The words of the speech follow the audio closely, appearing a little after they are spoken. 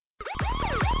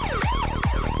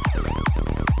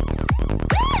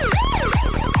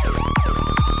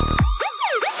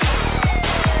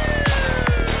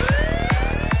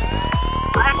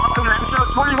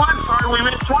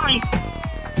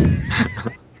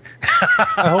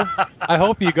I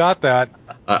hope you got that.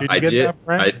 Did you get that,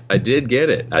 Brent? I did get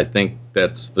it. I think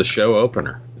that's the show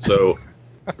opener. So,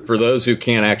 for those who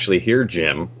can't actually hear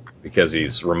Jim, because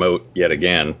he's remote yet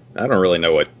again, I don't really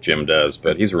know what Jim does,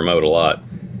 but he's remote a lot.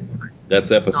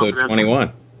 That's episode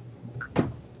 21.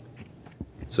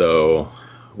 So,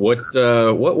 what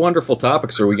wonderful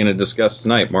topics are we going to discuss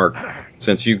tonight, Mark?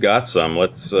 Since you got some,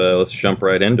 let's jump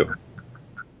right into it.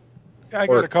 I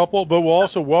got a couple, but we'll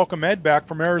also welcome Ed back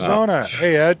from Arizona.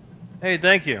 Hey, Ed. Hey,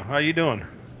 thank you. How you doing?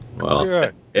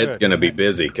 Well, Ed's going to be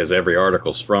busy because every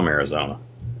article's from Arizona.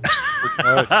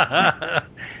 I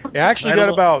actually got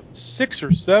about 6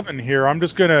 or 7 here. I'm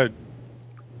just going to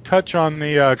touch on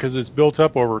the, because it's built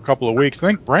up over a couple of weeks. I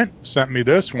think Brent sent me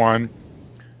this one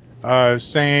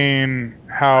saying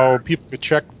how people could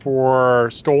check for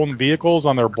stolen vehicles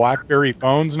on their BlackBerry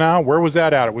phones now. Where was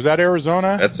that at? Was that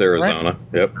Arizona? That's Arizona,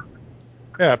 Brent? Yep.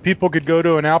 Yeah, people could go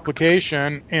to an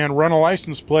application and run a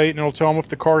license plate, and it'll tell them if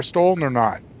the car's stolen or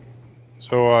not.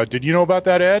 So, did you know about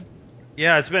that, Ed?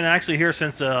 Yeah, it's been actually here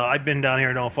since I've been down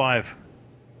here in 05.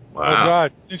 Wow. Oh,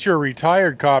 God. Since you're a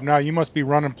retired cop now, you must be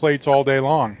running plates all day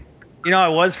long. You know, I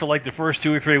was for like the first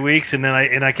 2 or 3 weeks, and then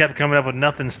I kept coming up with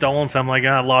nothing stolen, so I'm like,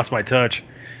 I lost my touch.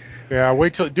 Yeah,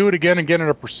 wait till do it again and get in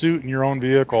a pursuit in your own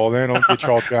vehicle. Then it'll get you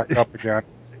all jacked up again.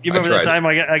 You remember that time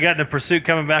I got in a pursuit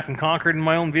coming back from Concord in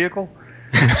my own vehicle?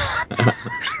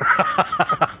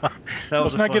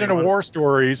 Let's not get into war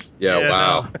stories. Yeah,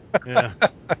 wow. Yeah.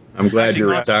 I'm glad you're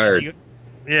retired.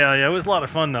 Yeah, it was a lot of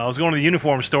fun, though. I was going to the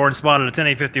uniform store and spotted a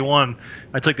 10851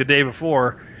 I took the day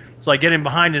before. So I get in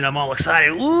behind it, and I'm all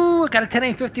excited. Ooh, I got a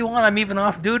 10851. I'm even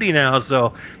off duty now.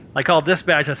 So I called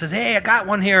dispatch. I says, hey, I got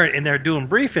one here, and they're doing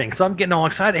briefing. So I'm getting all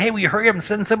excited. Hey, will you hurry up and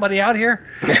send somebody out here?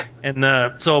 And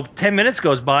so 10 minutes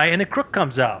goes by, and a crook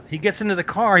comes out. He gets into the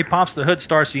car. He pops the hood,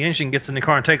 starts the engine, gets in the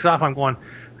car, and takes off. I'm going,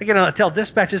 I get to tell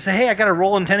dispatch, I say, hey, I got a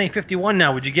rolling 10851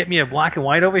 now. Would you get me a black and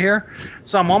white over here?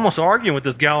 So I'm almost arguing with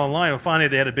this gal in line. And finally,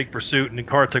 they had a big pursuit, and the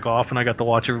car took off, and I got to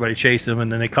watch everybody chase him.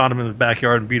 And then they caught him in the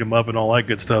backyard and beat him up and all that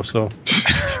good stuff. So,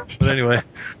 but anyway,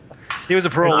 he was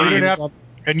a pro.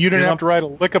 And you didn't have to write a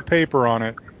lick of paper on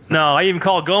it. No, I even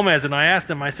called Gomez, and I asked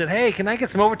him, I said, hey, can I get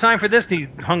some overtime for this? And he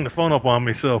hung the phone up on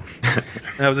me. So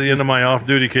that was the end of my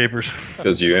off-duty capers.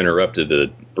 Because you interrupted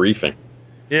the briefing.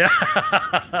 Yeah,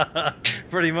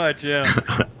 pretty much, yeah.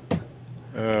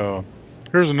 Oh,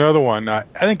 here's another one. I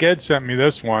think Ed sent me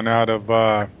this one out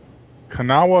of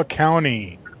Kanawha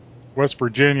County, West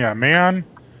Virginia. A man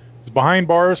is behind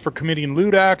bars for committing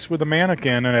lewd acts with a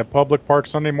mannequin in a public park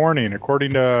Sunday morning.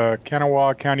 According to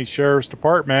Kanawha County Sheriff's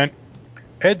Department,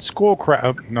 Ed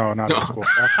Schoolcraft. No, not Ed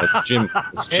Schoolcraft. That's Jim.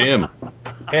 It's Jim.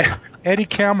 Eddie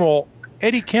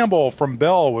Campbell from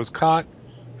Bell was caught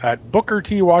at Booker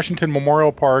T. Washington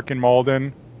Memorial Park in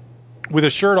Malden with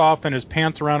his shirt off and his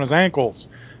pants around his ankles.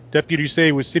 Deputies say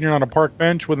he was sitting on a park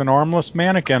bench with an armless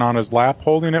mannequin on his lap,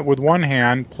 holding it with one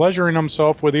hand, pleasuring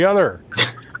himself with the other.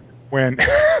 When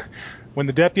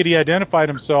the deputy identified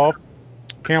himself,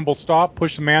 Campbell stopped,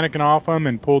 pushed the mannequin off him,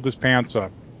 and pulled his pants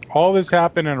up. All this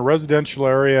happened in a residential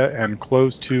area and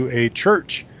close to a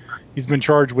church. He's been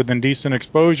charged with indecent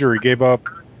exposure. He gave up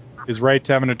his right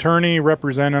to have an attorney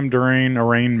represent him during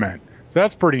arraignment. So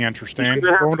that's pretty interesting.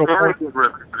 Going to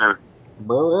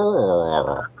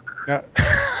yeah.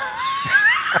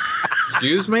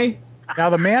 Excuse me?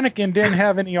 Now, the mannequin didn't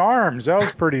have any arms. That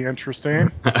was pretty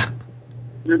interesting.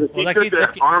 Dude, if he took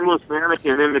that armless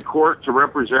mannequin into court to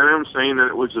represent him, saying that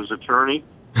it was his attorney,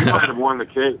 he might have won the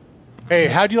case. Hey,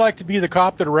 how'd you like to be the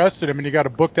cop that arrested him and you got to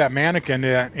book that mannequin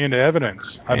into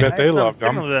evidence? I bet they loved him.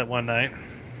 Similar to that one night.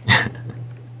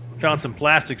 Found some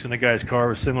plastics in the guy's car. It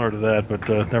was similar to that, but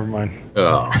never mind.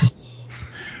 Oh,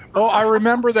 I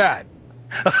remember that.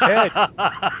 Ed,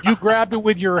 you grabbed it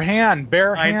with your hand,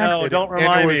 bare-handed. I know. Don't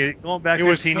remind me. Going back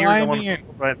 15 years, I want to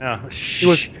right now. It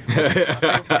was.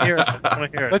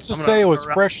 Let's just say it was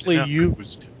freshly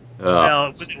used.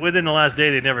 Well, within the last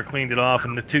day, they never cleaned it off,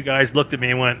 and the two guys looked at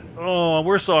me and went, "Oh,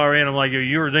 we're sorry." And I'm like,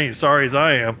 "You're as sorry as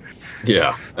I am."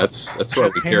 Yeah, that's why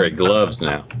we carry gloves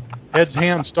now. Ed's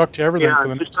hand stuck to everything for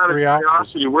the next 3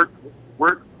 hours.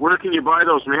 Where can you buy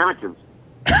those mannequins?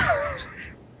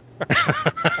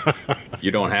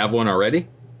 You don't have one already?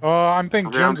 I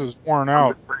think Jim's is worn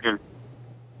out. Can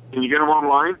you get them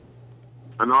online?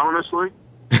 Anonymously?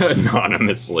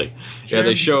 Anonymously. Yeah,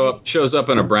 they shows up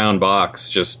in a brown box,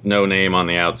 just no name on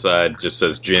the outside, just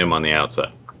says Jim on the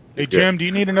outside. Hey, Jim, do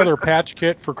you need another patch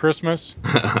kit for Christmas?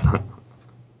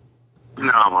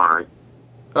 No, I'm all right.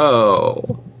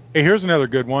 Oh. Hey, here's another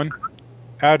good one.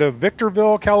 Out of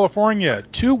Victorville, California,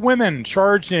 2 women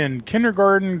charged in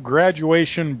kindergarten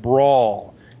graduation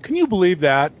brawl. Can you believe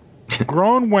that?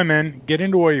 Grown women get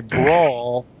into a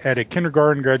brawl at a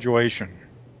kindergarten graduation.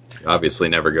 Obviously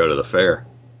never go to the fair.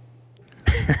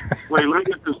 Wait, let me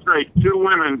get this straight. 2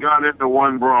 women got into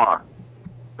one bra.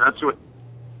 That's what...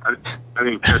 I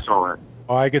didn't catch all that.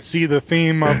 Oh, I could see the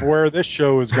theme of where this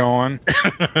show is going.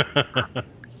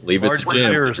 Leave it to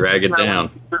Jim to drag it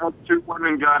down. 2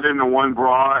 women got into one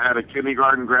bra at a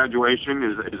kindergarten graduation.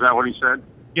 Is that what he said?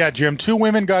 Yeah, Jim. 2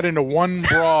 women got into one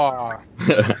bra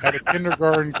at a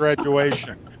kindergarten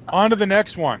graduation. On to the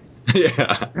next one.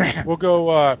 Yeah. We'll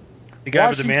go... the guy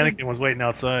with the mannequin was waiting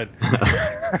outside.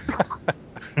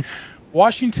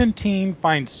 Washington teen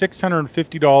finds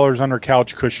 $650 under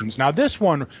couch cushions. Now, this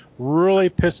one really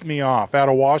pissed me off out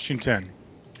of Washington.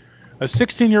 A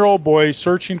 16-year-old boy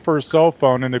searching for a cell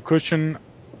phone in the cushion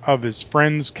of his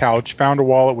friend's couch found a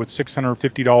wallet with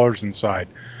 $650 inside.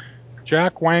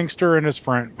 Jack Wangster and his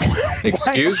friend.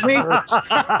 Excuse me? Did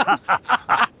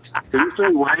you say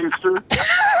Wangster?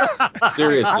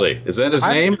 Seriously, is that his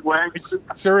name?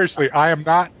 Seriously, I am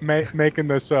not making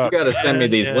this up. You got to send me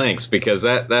these links because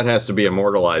that has to be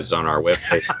immortalized on our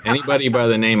website. Anybody by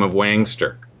the name of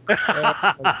Wangster.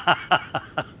 I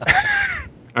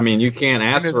mean, you can't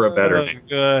ask for a better name.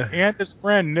 And his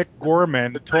friend Nick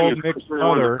Gorman told Nick's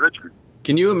mother.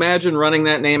 Can you imagine running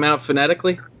that name out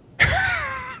phonetically?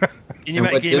 Can you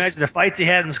imagine the fights he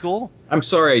had in school? I'm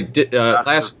sorry.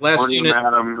 Last unit.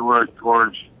 Adam,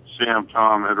 George, Sam,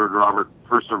 Tom, Edward, Robert,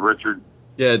 first of Richard.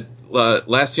 Yeah.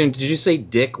 Last unit. Did you say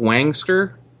Dick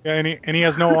Wangster? Yeah, and he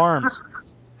has no arms.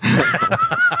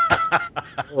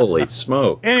 Holy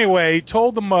smoke. Anyway, he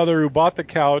told the mother who bought the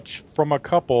couch from a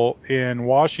couple in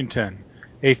Washington.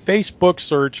 A Facebook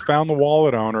search found the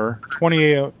wallet owner,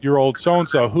 28-year-old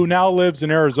so-and-so, who now lives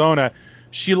in Arizona.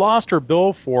 She lost her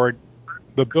billboard.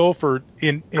 The billboard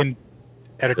in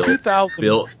at a 2000.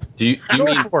 Bill, do you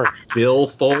mean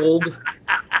billfold?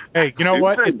 Hey, you know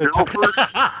what? It's he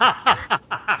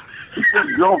said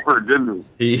Guilford, didn't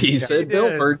he? He said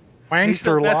Bilford.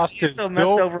 Wangster lost his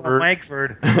billboard. Over on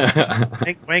Wankford.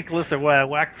 Wankless or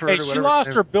Wackford. Hey, she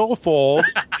lost her billfold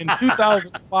in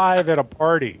 2005 at a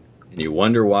party. And you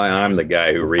wonder why I'm the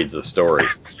guy who reads the story.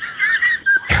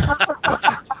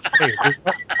 Hey,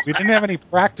 we didn't have any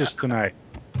practice tonight.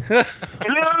 Hello,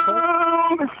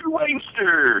 Mr.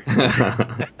 Wangster.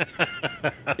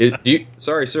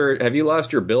 Sorry, sir. Have you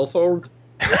lost your billfold?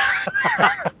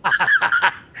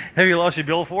 Have you lost your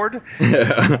billboard?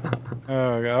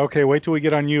 Okay, wait till we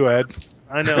get on you, Ed.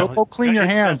 I know. Go clean your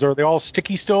hands. Are they all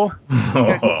sticky still?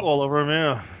 All over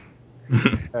them,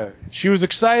 yeah. She was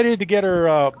excited to get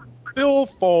her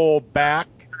billfold back.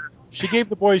 She gave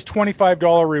the boys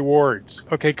 $25 rewards.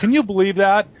 Okay, can you believe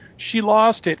that? She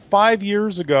lost it 5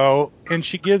 years ago, and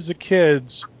she gives the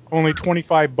kids only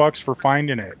 $25 for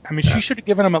finding it. I mean, she should have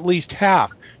given them at least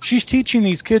half. She's teaching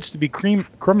these kids to be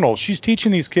criminals. She's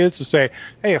teaching these kids to say,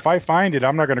 hey, if I find it,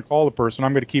 I'm not going to call the person.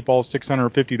 I'm going to keep all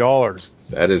 $650.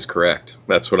 That is correct.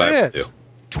 That's what I would do.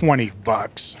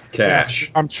 $20.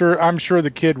 Cash. Yeah, I'm sure the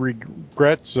kid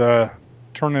regrets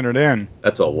turning it in.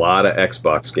 That's a lot of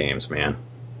Xbox games, man.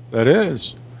 That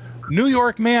is. New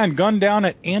York man gunned down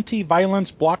at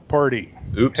anti-violence block party.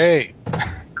 Oops. Hey.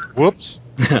 Whoops.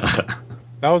 That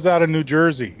was out of New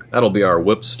Jersey. That'll be our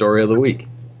whoops story of the week.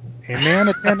 A man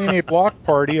attending a block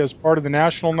party as part of the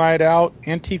National Night Out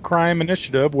Anti-Crime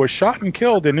Initiative was shot and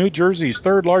killed in New Jersey's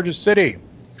third largest city.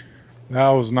 That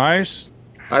was nice.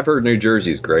 I've heard New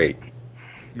Jersey's great.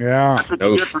 Yeah. That's what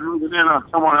you get for moving in on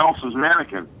someone else's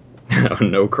mannequin.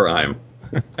 No crime.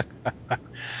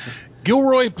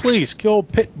 Gilroy police kill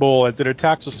pit bull as it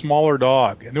attacks a smaller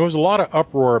dog. And there was a lot of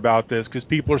uproar about this because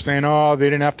people are saying, oh, they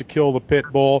didn't have to kill the pit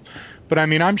bull. But, I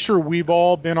mean, I'm sure we've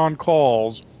all been on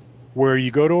calls where you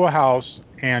go to a house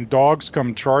and dogs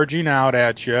come charging out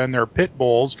at you and they're pit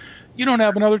bulls. You don't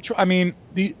have another I mean,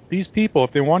 these people,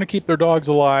 if they want to keep their dogs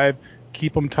alive,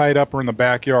 keep them tied up or in the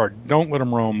backyard. Don't let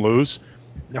them roam loose.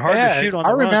 They're hard to shoot on the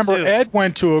I remember run, too. Ed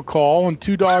went to a call and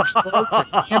 2 dogs charged him.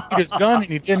 He emptied his gun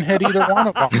and he didn't hit either one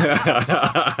of them.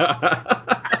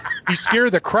 He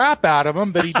scared the crap out of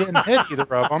them, but he didn't hit either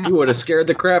of them. You would have scared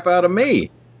the crap out of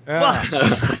me. Yeah.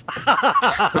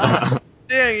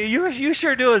 Yeah, you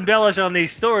sure do embellish on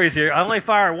these stories here. I only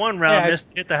fire one round, just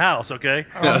hit the house, okay?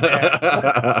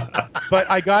 But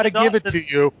I got to give it to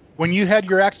you. When you had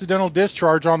your accidental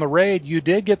discharge on the raid, you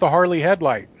did get the Harley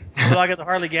headlight. So I got the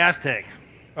Harley gas tank.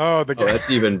 Oh,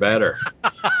 that's even better.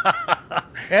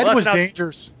 Ed was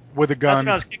dangerous with a gun. That's when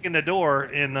I was kicking the door,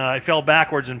 and I fell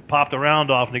backwards and popped a round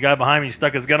off, and the guy behind me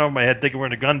stuck his gun over my head thinking we're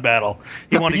in a gun battle.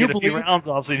 He wanted to get a few rounds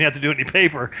off so he didn't have to do any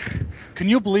paper. Can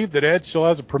you believe that Ed still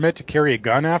has a permit to carry a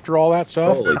gun after all that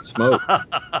stuff? Holy smoke.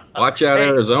 Watch out,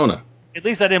 Arizona. At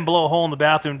least I didn't blow a hole in the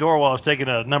bathroom door while I was taking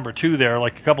a number 2 there,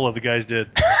 like a couple of the guys did.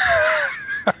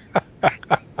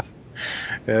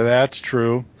 Yeah, that's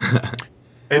true.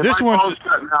 Hey, this one's...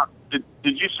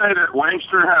 Did you say that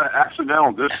Wangster had an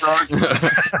accidental discharge?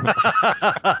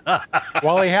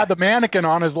 Well, he had the mannequin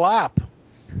on his lap.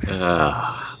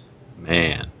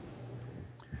 Man.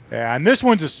 Yeah, and this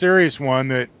one's a serious one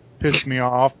that pissed me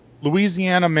off.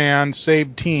 Louisiana man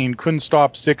saved teen, couldn't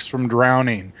stop 6 from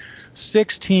drowning.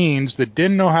 6 teens that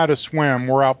didn't know how to swim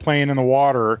were out playing in the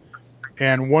water,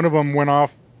 and one of them went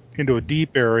off into a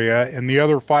deep area, and the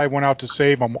other 5 went out to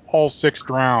save them. All 6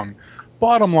 drowned.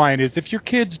 Bottom line is, if your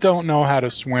kids don't know how to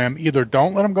swim, either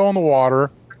don't let them go in the water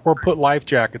or put life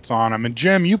jackets on them. And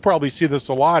Jim, you probably see this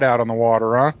a lot out on the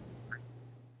water, huh?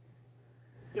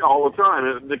 Yeah, all the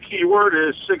time. The key word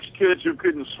is 6 kids who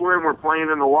couldn't swim were playing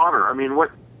in the water. I mean,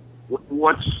 what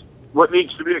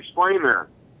needs to be explained there?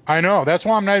 I know. That's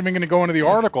why I'm not even going to go into the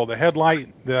article. The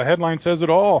headline says it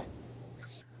all.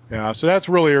 Yeah, so that's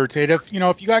really irritating.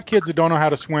 If you got kids that don't know how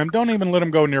to swim, don't even let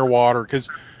them go near water, because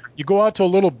you go out to a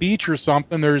little beach or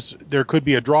something, there could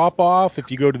be a drop off.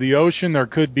 If you go to the ocean, there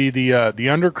could be the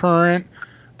undercurrent,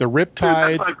 the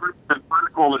riptides. That's like an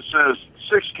article that says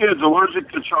 6 kids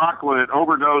allergic to chocolate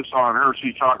overdose on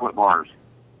Hershey chocolate bars.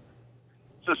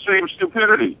 It's the same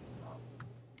stupidity.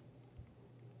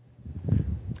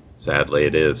 Sadly,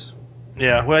 it is.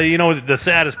 Yeah, well, the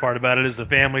saddest part about it is the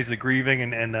families, the grieving,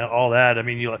 and all that. I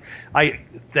mean,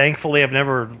 thankfully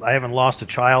I haven't lost a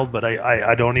child, but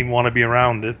I don't even want to be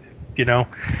around it.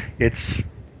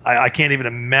 I can't even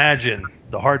imagine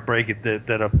the heartbreak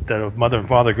that a mother and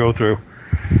father go through.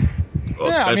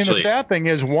 Well, yeah, I mean, the sad thing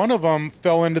is one of them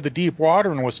fell into the deep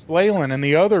water and was flailing, and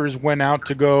the others went out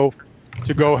to go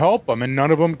help them, and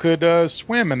none of them could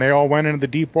swim, and they all went into the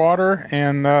deep water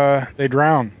and they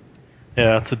drowned.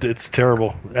 Yeah, it's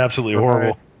terrible, absolutely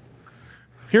horrible.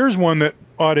 Here's one that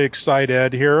ought to excite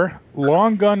Ed here.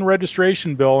 Long gun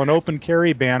registration bill and open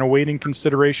carry ban awaiting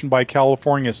consideration by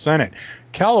California Senate.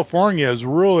 California is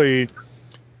really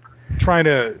trying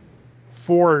to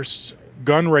force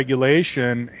gun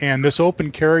regulation, and this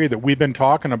open carry that we've been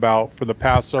talking about for the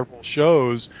past several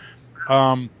shows.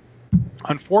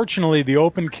 Unfortunately, the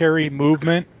open carry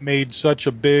movement made such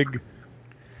a big...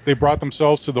 They brought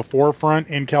themselves to the forefront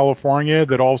in California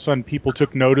that all of a sudden people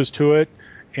took notice to it,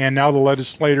 and now the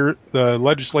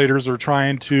legislators are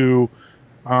trying to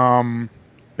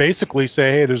basically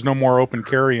say, hey, there's no more open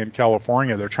carry in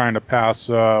California. They're trying to pass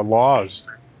laws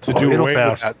to do away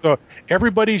with that. So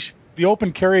the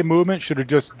open carry movement should have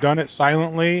just done it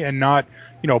silently and not,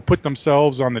 put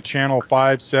themselves on the Channel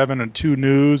 5, 7, and 2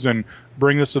 news and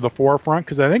bring this to the forefront,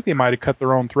 because I think they might have cut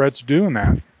their own threads doing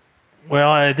that.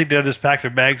 Well, I think they'll just pack their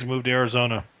bags and move to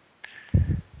Arizona.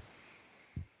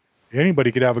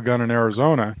 Anybody could have a gun in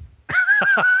Arizona.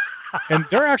 And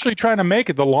they're actually trying to make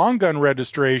it. The long gun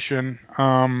registration,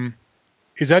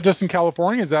 is that just in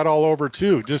California? Is that all over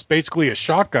too? Just basically a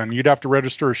shotgun. You'd have to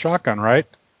register a shotgun, right?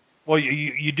 Well,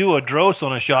 you do a DROS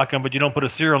on a shotgun, but you don't put a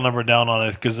serial number down on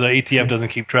it because the ATF doesn't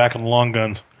keep track of the long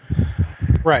guns.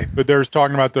 Right, but there's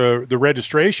talking about the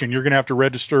registration. You're going to have to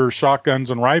register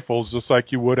shotguns and rifles just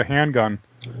like you would a handgun.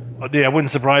 Oh, yeah, it wouldn't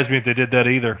surprise me if they did that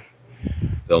either.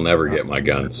 They'll never get my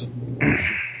guns.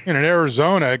 In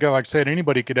Arizona, like I said,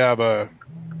 anybody could have a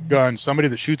gun. Somebody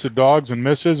that shoots at dogs and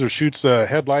misses, or shoots a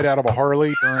headlight out of a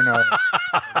Harley during a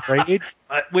raid.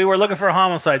 We were looking for a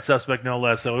homicide suspect, no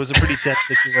less, so it was a pretty tense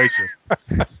situation.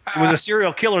 It was a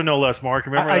serial killer, no less, Mark.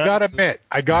 Remember that? I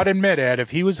got to admit, Ed, if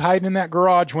he was hiding in that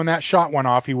garage when that shot went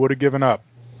off, he would have given up.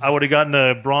 I would have gotten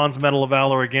a Bronze Medal of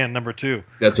Valor again, number 2.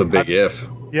 That's a big if.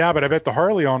 Yeah, but I bet the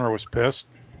Harley owner was pissed.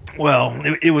 Well,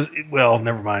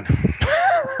 never mind.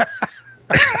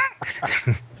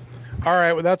 All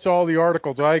right, well, that's all the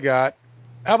articles I got.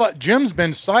 How about Jim's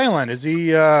been silent? Is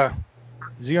he on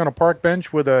a park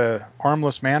bench with a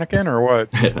armless mannequin or what?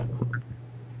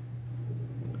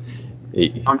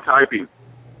 I'm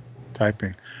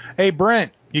typing. Hey,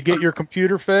 Brent, you get your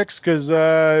computer fixed? Because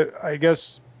I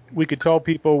guess we could tell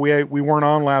people we weren't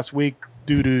on last week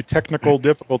due to technical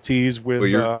difficulties with...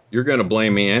 Well, you're going to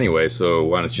blame me anyway, so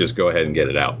why don't you just go ahead and get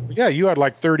it out? Yeah, you had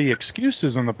like 30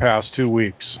 excuses in the past 2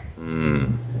 weeks.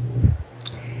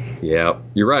 Yeah,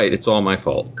 you're right. It's all my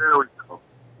fault.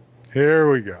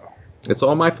 Here we go. It's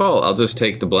all my fault. I'll just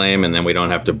take the blame, and then we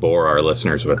don't have to bore our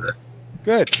listeners with it.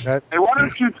 Good. Hey, why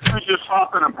don't you just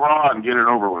hop in a bra and get it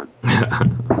over with?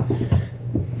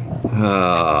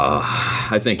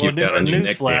 I think you've got a new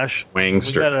nickname,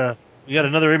 Wangster. We got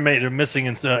another inmate missing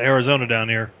in Arizona down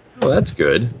here. Oh, that's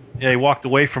good. Yeah, he walked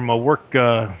away from a work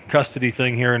custody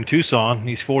thing here in Tucson.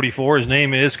 He's 44. His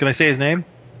name is... Can I say his name?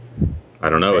 I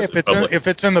don't know. Hey, It's public. if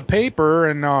it's in the paper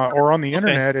and or on the Okay.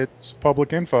 internet, it's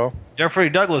public info. Jeffrey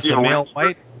Douglas, Yeah, a male Wangster?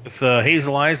 white with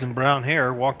hazel eyes and brown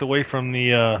hair, walked away from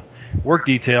the work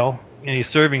detail, and he's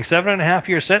serving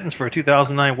 7.5-year sentence for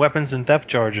 2009 weapons and theft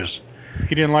charges.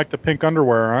 He didn't like the pink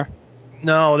underwear, huh?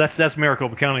 No, that's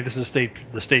Maricopa County. This is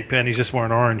the state pen. He's just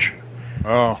wearing orange.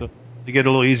 Oh. So to get a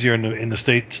little easier in the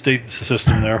state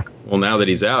system there. Well, now that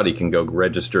he's out, he can go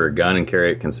register a gun and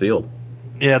carry it concealed.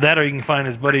 Yeah, that or you can find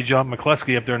his buddy John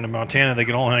McCluskey up there in the Montana. They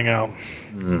can all hang out.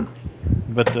 Mm.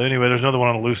 But anyway, there's another one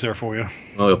on the loose there for you.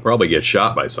 Well, he'll probably get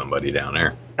shot by somebody down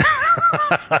there.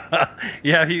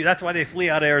 Yeah, that's why they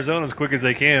flee out of Arizona as quick as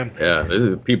they can.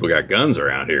 Yeah, people got guns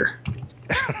around here.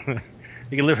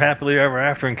 You can live happily ever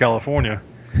after in California.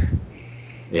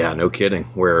 Yeah, no kidding.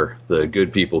 Where the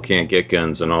good people can't get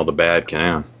guns and all the bad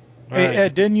can. Hey,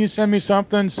 Ed, didn't you send me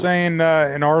something saying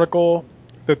an article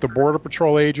that the Border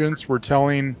Patrol agents were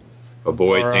telling...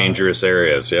 Avoid dangerous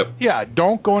areas, yep. Yeah,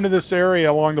 don't go into this area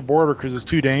along the border because it's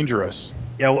too dangerous.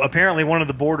 Yeah, well, apparently one of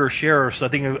the border sheriffs,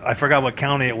 I forgot what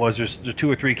county it was, there's 2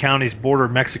 or 3 counties border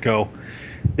Mexico.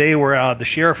 They were, the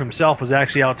sheriff himself was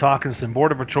actually out talking to some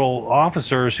Border Patrol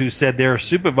officers who said their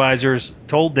supervisors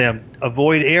told them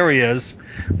avoid areas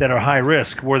that are high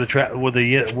risk where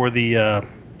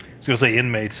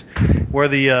inmates, where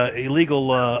the illegal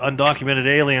undocumented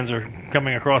aliens are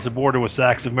coming across the border with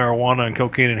sacks of marijuana and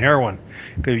cocaine and heroin.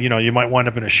 'Cause, you might wind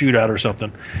up in a shootout or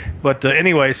something. But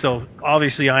anyway, so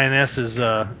obviously INS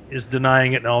is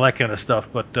denying it and all that kind of stuff.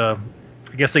 But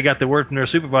I guess they got the word from their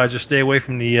supervisor: stay away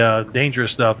from the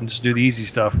dangerous stuff and just do the easy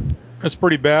stuff. It's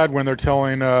pretty bad when they're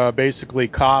telling basically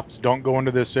cops don't go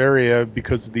into this area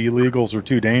because the illegals are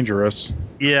too dangerous.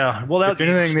 Yeah, well, If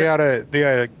anything, they ought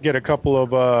to get a couple of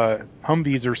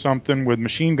Humvees or something with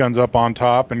machine guns up on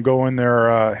top and go in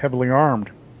there heavily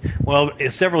armed. Well,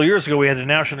 several years ago, we had the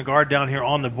National Guard down here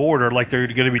on the border, like they're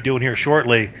going to be doing here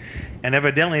shortly, and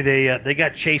evidently they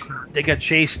got chased. They got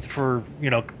chased for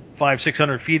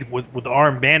 500-600 feet with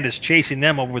armed bandits chasing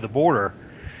them over the border.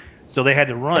 So they had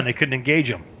to run. They couldn't engage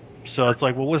them. So it's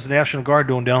like, well, what's the National Guard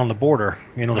doing down on the border?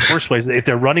 In the first place, if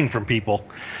they're running from people.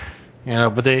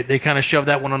 But they kind of shoved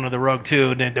that one under the rug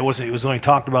too, and it was only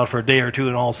talked about for a day or two,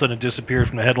 and all of a sudden it disappeared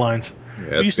from the headlines.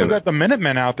 Yeah, You still got the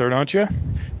Minutemen out there, don't you?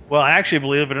 Well, I actually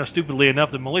believe it, stupidly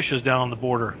enough, the militia's down on the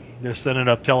border. They're sending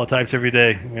up teletypes every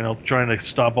day, trying to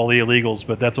stop all the illegals,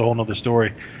 but that's a whole other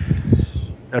story.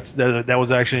 That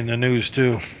was actually in the news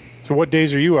too. So what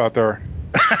days are you out there?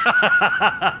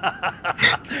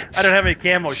 I don't have any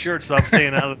camo shirts, so I'm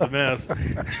staying out of the mess.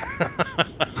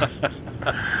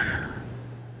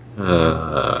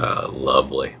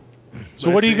 Lovely. So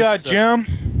what do you got, Jim?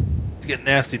 It's getting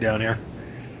nasty down here.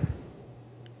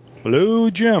 Hello,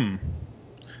 Jim.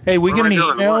 Hey, we What get are we any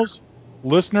doing? emails?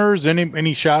 Listeners,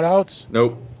 any shout-outs?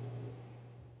 Nope.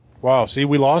 Wow, see,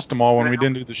 we lost them all when we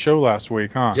didn't do the show last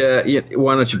week, huh? Yeah,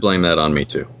 why don't you blame that on me,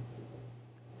 too?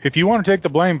 If you want to take the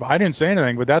blame, I didn't say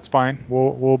anything, but that's fine.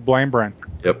 We'll blame Brent.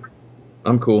 Yep.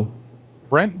 I'm cool.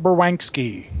 Brent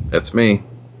Berwangsky. That's me.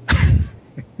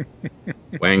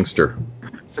 Wangster.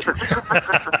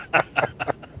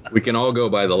 We can all go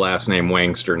by the last name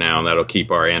Wangster now, and that'll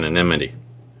keep our anonymity.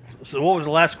 So what was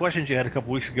the last questions you had a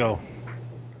couple weeks ago?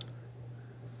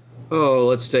 Oh,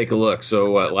 let's take a look.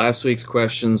 So last week's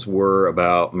questions were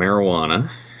about marijuana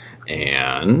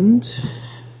and,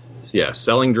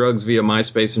 selling drugs via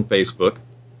MySpace and Facebook.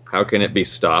 How can it be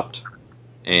stopped?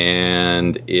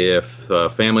 And if a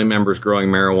family member's growing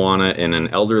marijuana in an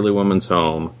elderly woman's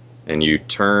home and you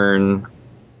turn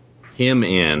him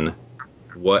in,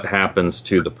 what happens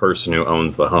to the person who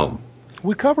owns the home?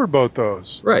 We covered both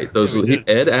those. Right.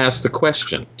 Ed asked the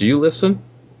question. Do you listen?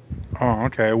 Oh,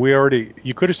 okay.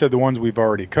 You could have said the ones we've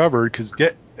already covered, because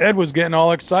Ed was getting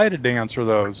all excited to answer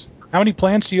those. How many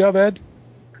plants do you have, Ed?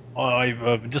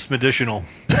 I've just medicinal.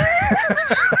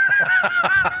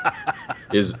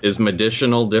 Is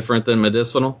medicinal different than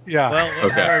medicinal? Yeah. Well,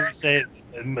 Okay. hard to say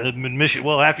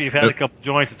after you've had a couple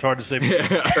joints, it's hard to say.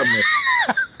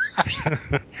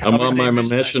 I'm on my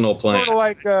medicinal Sort plants. of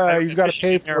like he's got to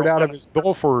pay for it out of his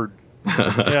Bilford.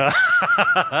 Yeah,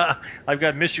 I've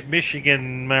got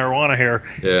Michigan marijuana here.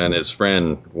 Yeah, and his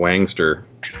friend Wangster.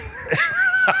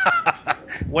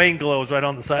 Wayne glows right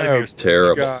on the side Oh, of yours.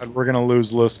 Terrible. God, we're gonna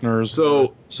lose listeners.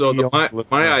 So Yeah,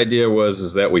 my idea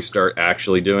was that we start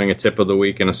actually doing a tip of the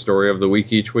week and a story of the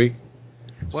week each week.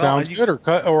 Sounds good,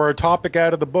 or a topic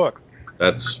out of the book.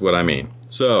 That's what I mean.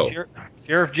 So,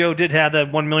 Sheriff Joe did have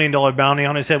that $1 million bounty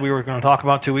on his head we were going to talk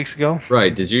about 2 weeks ago.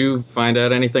 right, did you find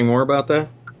out anything more about that?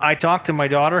 I talked to my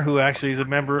daughter, who actually is a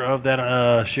member of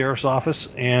that sheriff's office,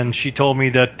 and she told me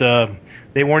that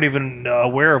they weren't even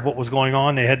aware of what was going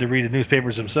on. They had to read the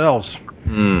newspapers themselves.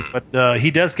 But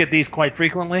he does get these quite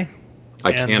frequently.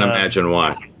 I can't imagine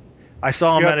why. I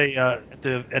saw him Yep.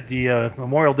 at the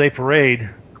Memorial Day parade,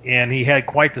 and he had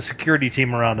quite the security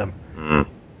team around him.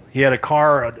 He had a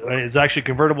car. It's actually a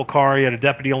convertible car. He had a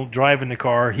deputy driving the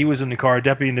car. He was in the car, a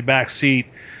deputy in the back seat,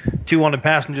 2 on the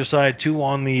passenger side, 2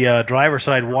 on the driver's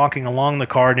side, walking along the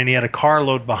car. And then he had a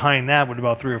carload behind that with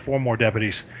about 3 or 4 more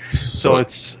deputies. So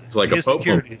it's like a his Pope.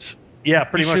 securities. Yeah,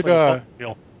 pretty You much should, like a Pope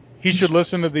deal. He should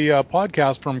listen to the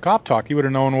podcast from Cop Talk. He would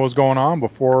have known what was going on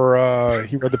before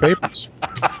he read the papers.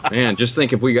 Man, just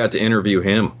think if we got to interview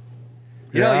him.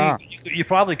 You Yeah. know, you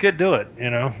probably could do it. You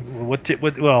know,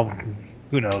 well,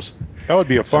 who knows? That would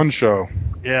be a fun show.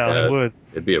 Yeah, it would.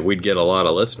 We'd get a lot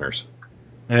of listeners.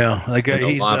 Yeah, like And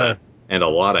he's a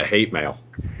lot of hate mail.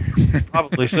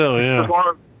 probably so. Yeah,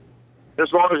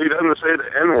 As long as he doesn't say the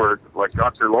N-word like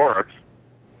Dr. Lawrence.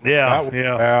 yeah, That was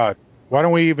bad. Why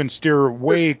don't we even steer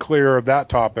way clear of that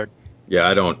topic? Yeah,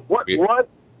 I don't. What is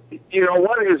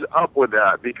up with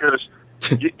that? Because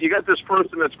you got this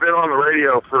person that's been on the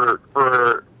radio for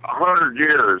 100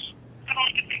 years,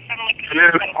 and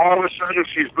then all of a sudden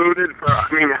she's booted.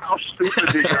 How stupid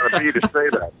do you got to be to say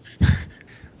that?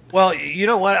 Well, you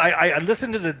know what? I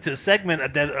listened to the segment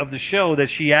of the show that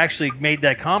she actually made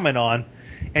that comment on,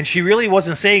 and she really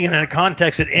wasn't saying it in a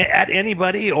context at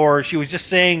anybody, or she was just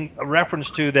saying a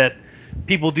reference to that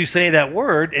people do say that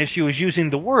word, and she was using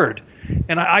the word.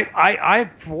 And I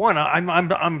for one,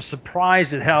 I'm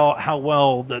surprised at how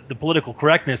well the political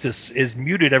correctness is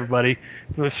muted everybody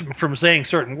from saying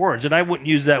certain words. And I wouldn't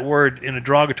use that word in a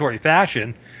derogatory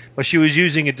fashion, but she was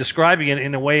using it, describing it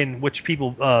in a way in which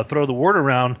people throw the word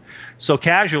around so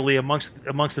casually amongst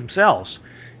themselves.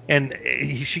 And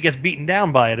she gets beaten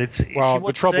down by it.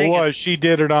 The trouble was she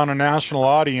did it on a national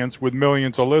audience with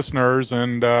millions of listeners,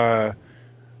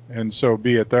 and so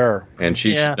be it there. And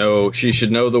she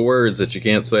should know the words that you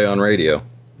can't say on radio.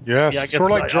 Yes, Yeah, I guess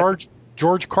sort of like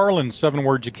George Carlin's 7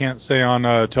 words you can't say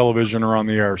on television or on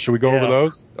the air. Should we go over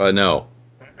those? No.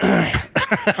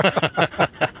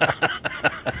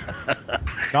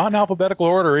 Not in alphabetical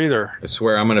order either. I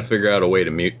swear I'm going to figure out a way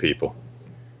to mute people.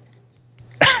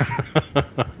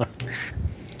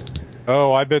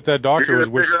 Oh, I bet that doctor was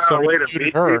You're wishing gonna figure out a way somebody to muted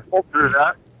meet her. people through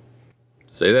that?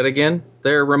 Say that again,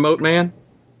 there, remote man?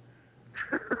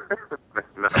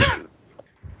 No.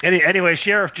 Anyway,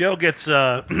 Sheriff Joe gets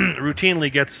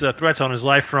routinely gets threats on his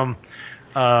life from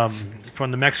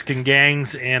the Mexican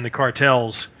gangs and the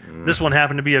cartels. This one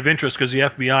happened to be of interest because the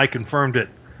FBI confirmed it,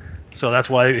 so that's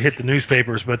why it hit the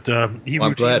newspapers. But he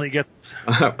routinely gets.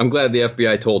 I'm glad the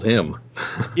FBI told him.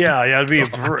 Yeah, it'd be a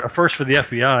first for the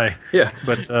FBI. Yeah,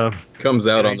 but comes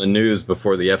out on the news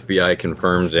before the FBI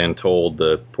confirmed and told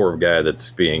the poor guy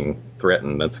that's being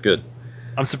threatened. That's good.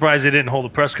 I'm surprised they didn't hold a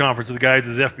press conference of the guy with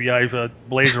his FBI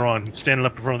blazer on, standing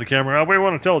up in front of the camera. Oh, we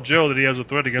want to tell Joe that he has a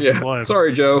threat against his life.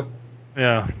 Sorry, Joe.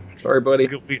 Yeah. Sorry, buddy.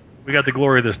 We got the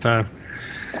glory this time.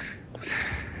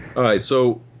 All right,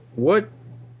 so what...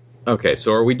 Okay,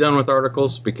 so are we done with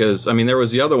articles? Because, there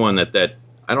was the other one that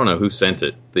I don't know who sent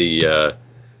it. The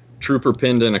trooper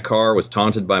pinned in a car was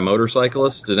taunted by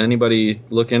motorcyclists. Did anybody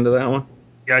look into that one?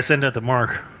 Yeah, I sent that to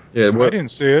Mark. Yeah, I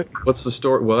didn't see it. What's the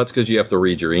story? Well, that's because you have to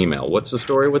read your email. What's the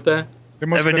story with that? They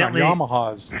must have been on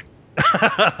Yamahas.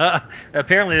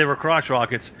 Apparently, they were crotch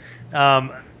rockets.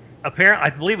 I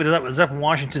believe it was up in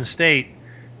Washington State.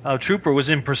 A trooper was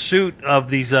in pursuit of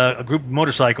these a group of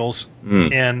motorcycles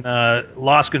and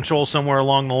lost control somewhere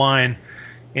along the line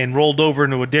and rolled over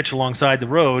into a ditch alongside the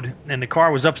road. And the car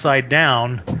was upside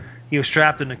down. He was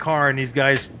trapped in the car, and these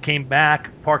guys came back,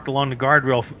 parked along the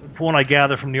guardrail, from what I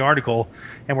gather from the article,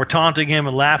 and were taunting him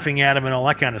and laughing at him and all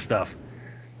that kind of stuff.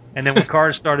 And then when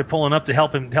cars started pulling up to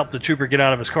help the trooper get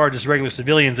out of his car, just regular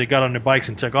civilians, they got on their bikes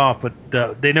and took off.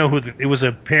 But they know it was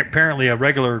apparently a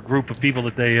regular group of people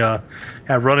that they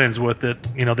have run-ins with. That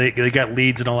they got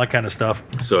leads and all that kind of stuff.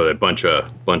 So a bunch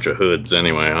of hoods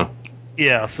anyway, huh?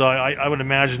 Yeah. So I would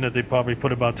imagine that they probably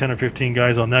put about 10 or 15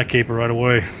 guys on that caper right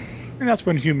away. And that's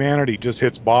when humanity just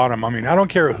hits bottom. I don't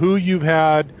care who you've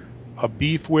had a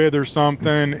beef with or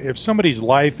something. If somebody's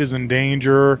life is in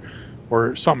danger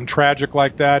or something tragic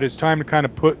like that, it's time to kind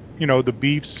of put, the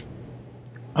beefs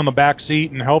on the back seat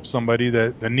and help somebody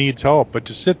that needs help. But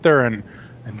to sit there and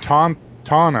taunt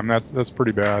them, that's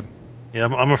pretty bad. Yeah,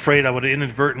 I'm afraid I would have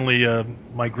inadvertently,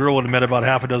 my girl would have met about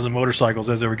half a dozen motorcycles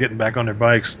as they were getting back on their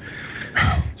bikes.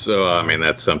 So,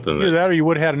 that's something Either that or you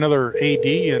would have had another AD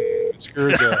and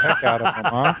scared the heck out of them,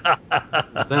 huh?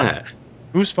 What's that?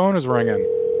 Whose phone is ringing?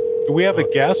 Do we have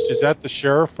a guest? Is that the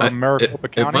sheriff from Maricopa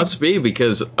County? It must be,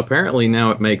 because apparently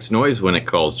now it makes noise when it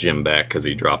calls Jim back because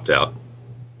he dropped out.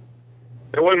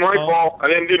 It wasn't my fault. I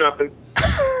didn't do nothing.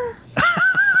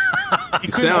 He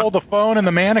couldn't hold the phone and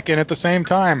the mannequin at the same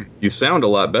time. You sound a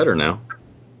lot better now.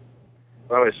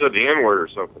 Well, I said the N-word or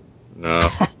something. No.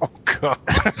 Oh, God.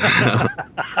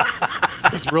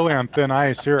 It's really on thin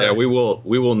ice here. Yeah, we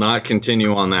will not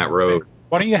continue on that road.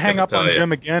 Why don't you hang up on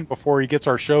Jim again before he gets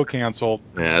our show canceled?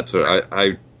 Yeah, that's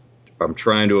I'm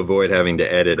trying to avoid having to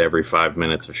edit every 5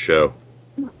 minutes of show.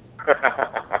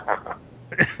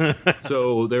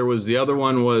 So there was the other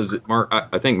one was Mark.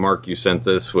 I think Mark, you sent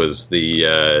this, was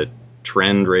the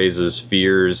trend raises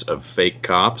fears of fake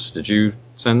cops. Did you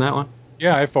send that one?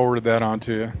 Yeah, I forwarded that on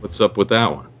to you. What's up with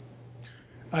that one?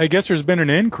 I guess there's been an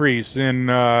increase in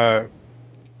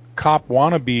cop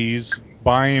wannabes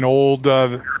buying old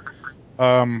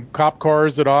cop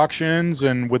cars at auctions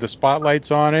and with the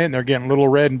spotlights on it, and they're getting little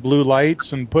red and blue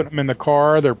lights and putting them in the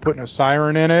car. They're putting a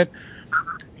siren in it,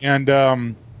 and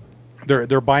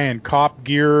they're buying cop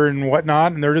gear and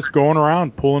whatnot, and they're just going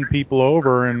around pulling people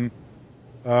over and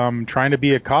trying to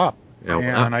be a cop. Yeah,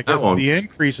 and I guess the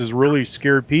increase has really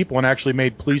scared people and actually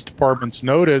made police departments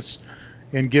notice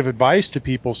and give advice to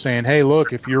people saying, hey,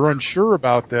 look, if you're unsure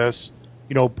about this,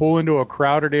 pull into a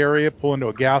crowded area, pull into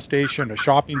a gas station, a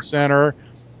shopping center.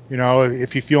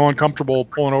 If you feel uncomfortable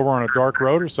pulling over on a dark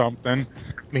road or something,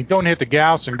 don't hit the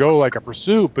gas and go like a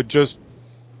pursuit, but just,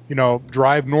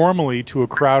 drive normally to a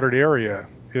crowded area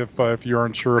if you're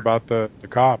unsure about the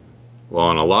cop. Well,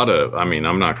 and a lot of,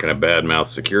 I'm not going to badmouth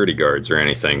security guards or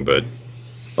anything, but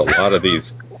a lot of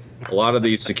these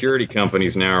security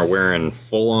companies now are wearing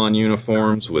full-on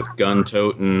uniforms with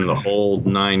gun-toting, the whole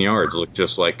 9 yards, look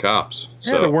just like cops.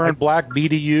 Yeah, they're wearing black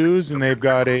BDUs, and they've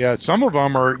got some of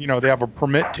them are, they have a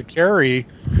permit to carry,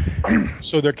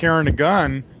 so they're carrying a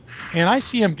gun. And I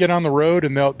see them get on the road,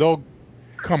 and they'll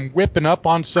come whipping up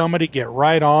on somebody, get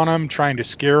right on them, trying to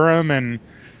scare them, and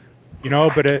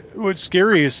but what's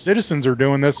scary is citizens are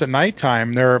doing this at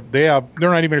nighttime. They're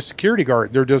not even a security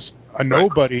guard. They're just a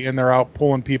nobody, and they're out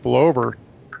pulling people over.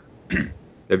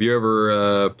 Have you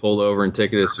ever pulled over and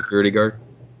ticketed a security guard?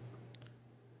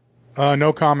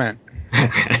 No comment.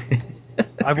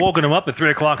 I've woken them up at 3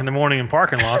 o'clock in the morning in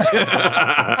parking lots.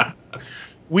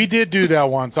 We did do that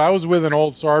once. I was with an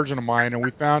old sergeant of mine, and we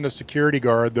found a security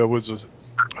guard that was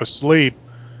asleep.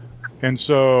 And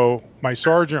so my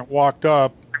sergeant walked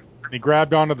up, and he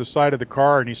grabbed onto the side of the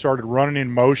car, and he started running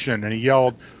in motion, and he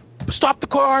yelled, "Stop the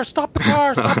car! Stop the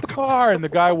car! Stop the car!" And the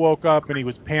guy woke up, and he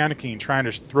was panicking, trying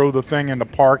to throw the thing into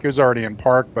park. It was already in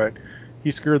park, but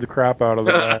he scared the crap out of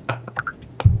the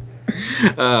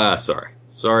guy.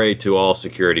 Sorry to all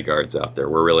security guards out there.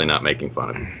 We're really not making fun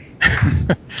of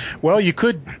you. Well, you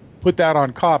could put that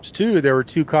on cops, too. There were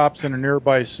 2 cops in a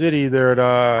nearby city that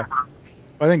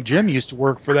I think Jim used to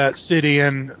work for that city,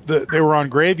 and they were on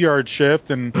graveyard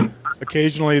shift, and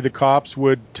occasionally the cops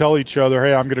would tell each other,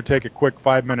 hey, I'm going to take a quick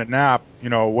 5-minute nap,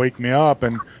 wake me up.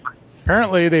 And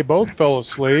apparently they both fell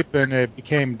asleep, and it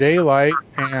became daylight,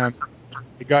 and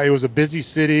it was a busy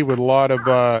city with a lot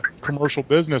of commercial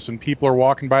business, and people are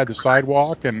walking by the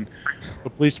sidewalk, and the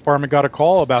police department got a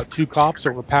call about 2 cops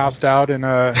that were passed out in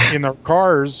their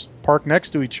cars parked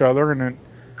next to each other, and it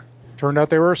turned out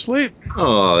they were asleep.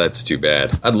 Oh, that's too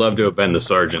bad. I'd love to have been the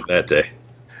sergeant that day.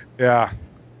 Yeah.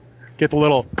 Get the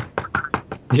little...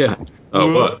 Yeah.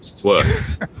 Oh, whoops. What?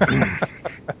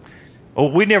 Oh,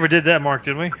 we never did that, Mark,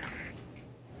 did we?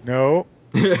 No.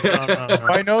 No.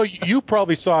 I know you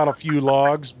probably saw a few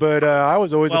logs, but I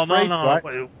was always afraid. No,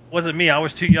 it wasn't me. I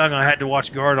was too young. I had to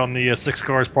watch guard on the 6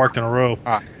 cars parked in a row.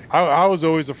 I was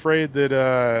always afraid that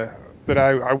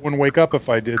I wouldn't wake up if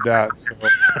I did that. So.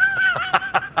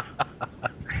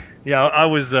 Yeah, I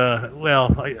was.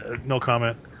 No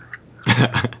comment.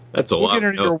 That's a lot. We'll get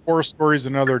into your war stories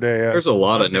another day. There's a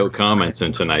lot of no comments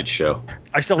in tonight's show.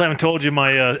 I still haven't told you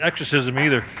my exorcism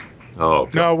either. Oh,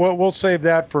 God. No, we'll save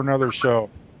that for another show.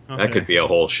 Okay. That could be a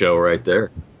whole show right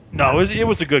there. No, it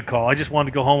was a good call. I just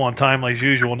wanted to go home on time like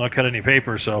usual, not cut any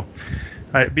paper. So,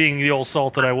 being the old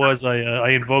salt that I was,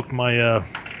 I invoked my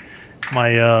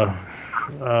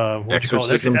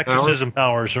exorcism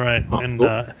powers, right? Oh, and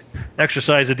cool.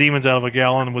 Exorcised the demons out of a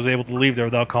gallon and was able to leave there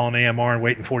without calling AMR and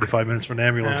waiting 45 minutes for an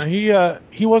ambulance.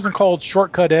 He wasn't called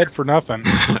Shortcut Ed for nothing.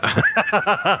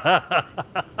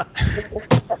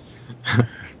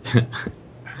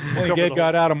 That kid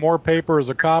got out of more paper as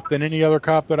a cop than any other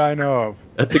cop that I know of.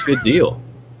 That's a good deal.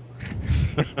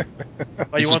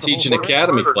 You should teach an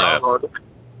academy class.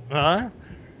 Huh?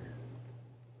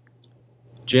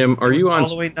 Jim, are you on?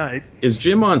 Halloween night. Is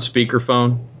Jim on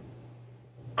speakerphone?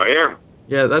 I am.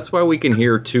 Yeah, that's why we can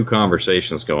hear two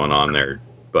conversations going on there,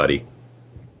 buddy.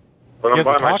 But I'm He has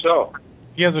a by myself.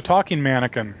 He has a talking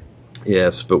mannequin.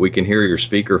 Yes, but we can hear your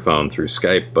speakerphone through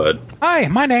Skype, bud. Hi,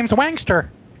 my name's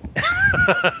Wangster.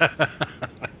 I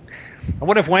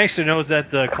wonder if Wangster knows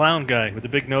that clown guy with the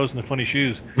big nose and the funny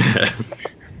shoes.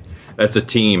 That's a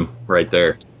team right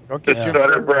there. Don't get That's Jim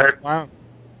better, started on Brad. clowns.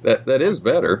 That is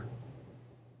better.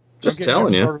 Just Don't get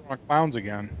telling Jim you. started on clowns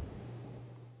again.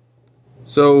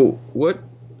 So what?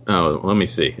 Oh, let me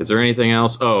see. Is there anything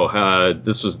else? Oh,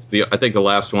 this was I think the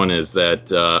last one is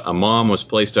that a mom was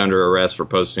placed under arrest for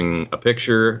posting a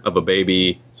picture of a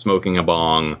baby smoking a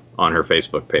bong on her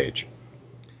Facebook page.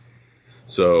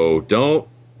 So don't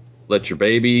let your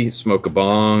baby smoke a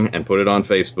bong and put it on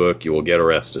Facebook. You will get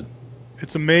arrested.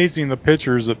 It's amazing the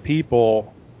pictures that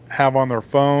people have on their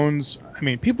phones. I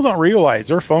mean, people don't realize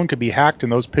their phone could be hacked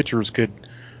and those pictures could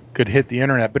hit the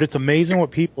internet. But it's amazing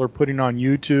what people are putting on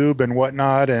YouTube and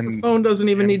whatnot, Your and phone doesn't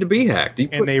even need to be hacked.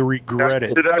 they regret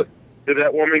it. Did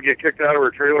that woman get kicked out of her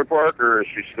trailer park, or is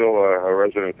she still a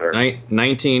resident there?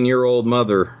 19-year-old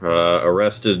mother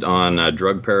arrested on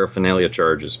drug paraphernalia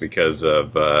charges because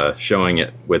of showing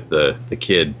it with the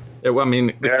kid. Well, I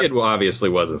mean, the kid obviously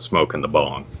wasn't smoking the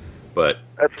bong, but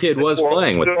the kid was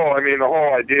playing with it. I mean, the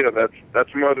whole idea,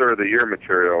 that's Mother of the Year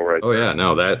material right Oh, there. yeah,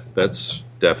 no, that's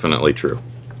definitely true.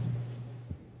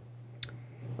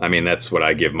 I mean, that's what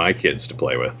I give my kids to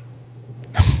play with.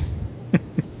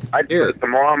 I did the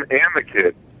mom and the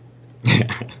kid.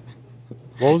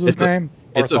 What was his name?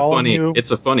 It's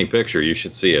a funny picture. You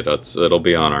should see it. It'll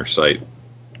be on our site.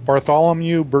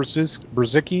 Bartholomew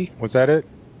Berzicki? Was that it?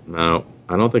 No,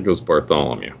 I don't think it was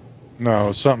Bartholomew.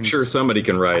 No, something. I'm sure somebody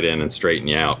can write in and straighten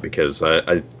you out because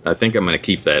I think I'm going to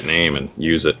keep that name and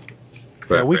use it.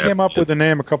 Yeah, we came up with the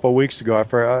name a couple of weeks ago.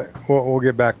 We'll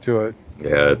get back to it.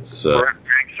 Yeah, it's Brent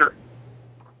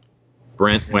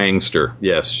Brent Wangster.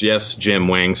 Wangster. Yes, Jim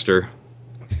Wangster.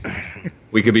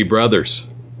 We could be brothers.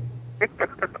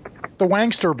 The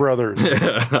Wangster brothers.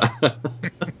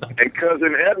 And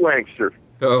cousin Ed Wangster.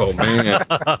 Oh man.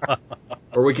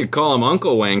 Or we could call him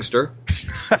Uncle Wangster.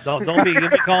 Don't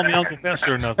be calling me Uncle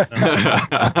Fester or nothing.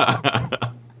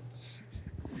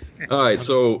 All right,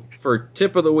 so for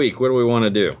tip of the week, what do we want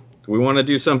to do? Do we want to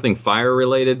do something fire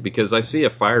related? Because I see a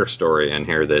fire story in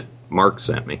here that Mark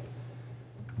sent me.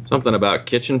 Something about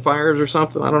kitchen fires or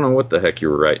something? I don't know what the heck you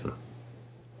were writing.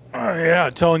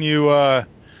 Yeah, telling you, it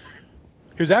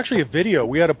was actually a video.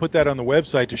 We had to put that on the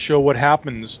website to show what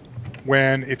happens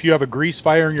if you have a grease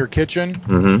fire in your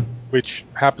kitchen, which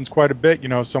happens quite a bit. You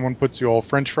know, someone puts the old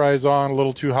French fries on a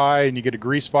little too high and you get a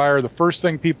grease fire. The first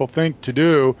thing people think to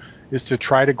do is to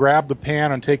try to grab the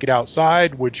pan and take it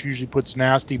outside, which usually puts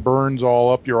nasty burns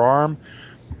all up your arm.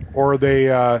 Or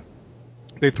they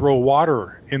throw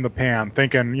water in the pan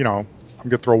thinking, you know, I'm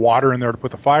going to throw water in there to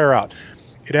put the fire out.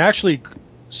 It actually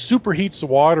superheats the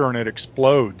water and it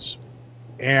explodes.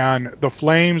 And the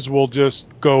flames will just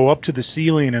go up to the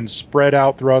ceiling and spread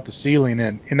out throughout the ceiling.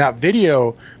 And in that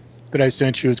video that I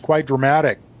sent you, it's quite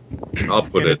dramatic. I'll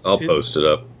post it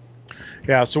up.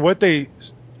 Yeah, so what they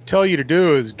tell you to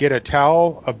do is get a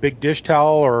towel, a big dish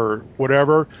towel or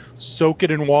whatever, soak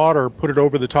it in water, put it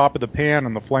over the top of the pan,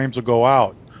 and the flames will go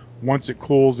out. Once it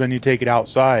cools, then you take it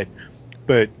outside.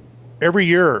 But every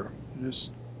year,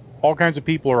 just all kinds of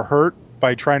people are hurt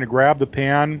by trying to grab the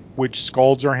pan, which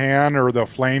scalds their hand, or the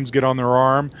flames get on their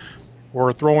arm,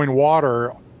 or throwing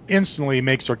water instantly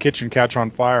makes their kitchen catch on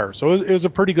fire. So it was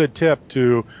a pretty good tip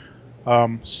to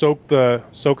soak a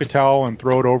towel and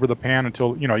throw it over the pan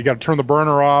until, you know, you got to turn the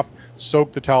burner off,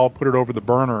 soak the towel, put it over the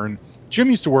burner. And Jim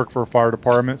used to work for a fire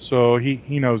department, so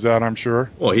he knows that, I'm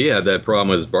sure. Well, he had that problem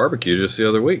with his barbecue just the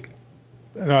other week.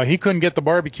 He couldn't get the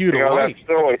barbecue to light.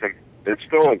 It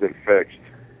still isn't fixed.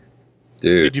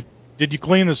 Dude. Did you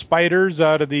clean the spiders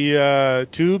out of the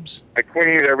tubes? I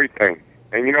cleaned everything.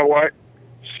 And you know what?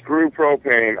 Screw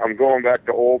propane. I'm going back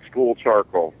to old school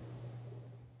charcoal.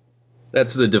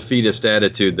 That's the defeatist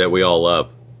attitude that we all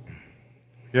love.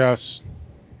 Yes.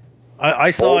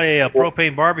 I saw a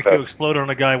propane barbecue explode on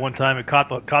a guy one time. It caught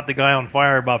the guy on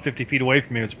fire about 50 feet away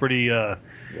from me. It was pretty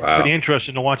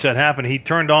interesting to watch that happen. He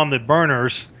turned on the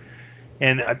burners,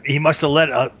 and he must have let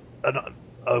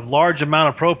a large amount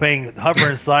of propane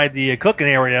hover inside the cooking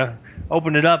area,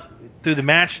 opened it up, threw the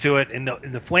match to it, and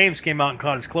the flames came out and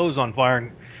caught his clothes on fire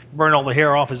and burned all the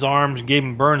hair off his arms and gave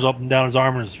him burns up and down his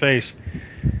arm and his face.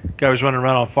 Guy was running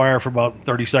around on fire for about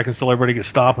 30 seconds till everybody could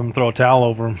stop him and throw a towel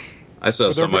over him. I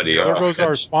saw somebody else. There goes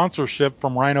our sponsorship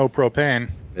from Rhino Propane.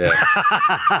 Yeah.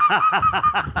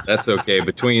 That's okay.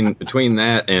 Between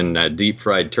that and deep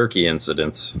fried turkey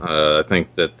incidents, I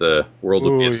think that the world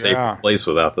would be a safer place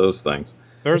without those things.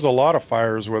 There's a lot of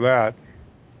fires with that.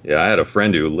 Yeah, I had a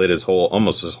friend who lit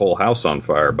almost his whole house on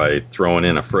fire by throwing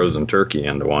in a frozen turkey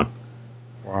into one.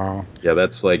 Wow. Yeah,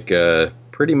 that's like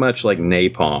pretty much like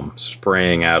napalm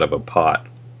spraying out of a pot.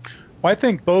 Well, I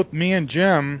think both me and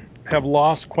Jim have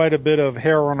lost quite a bit of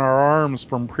hair on our arms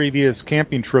from previous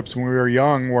camping trips when we were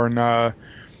young, when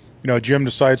Jim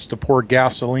decides to pour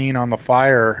gasoline on the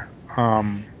fire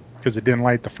because it didn't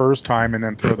light the first time, and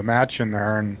then throw the match in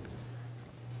there, and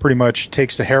pretty much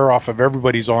takes the hair off of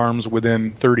everybody's arms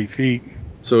within 30 feet.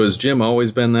 So has Jim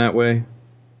always been that way?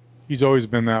 He's always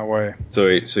been that way. So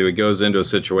he goes into a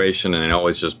situation and he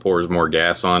always just pours more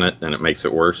gas on it and it makes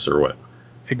it worse, or what?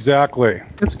 Exactly.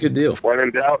 That's a good deal. When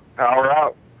in doubt, power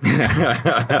out.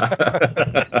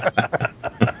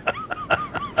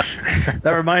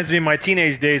 That reminds me of my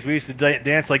teenage days. We used to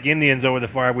dance like Indians over the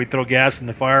fire. We'd throw gas in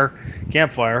the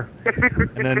campfire,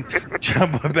 and then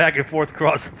jump back and forth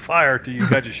across the fire till you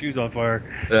got your shoes on fire.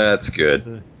 That's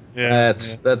good.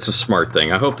 That's a smart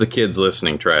thing. I hope the kids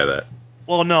listening try that.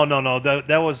 Well, no.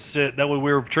 That was we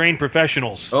were trained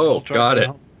professionals. Oh, got it.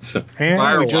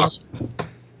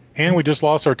 And we just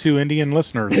lost our 2 Indian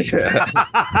listeners.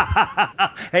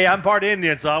 Hey, I'm part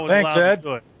Indian, so I was Thanks, allowed Ed. to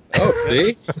do it.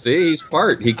 Oh, see, he's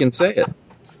part. He can say it.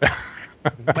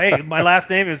 Hey, my last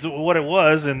name is what it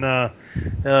was, and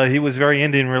he was very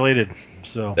Indian related.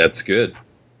 So that's good.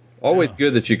 Always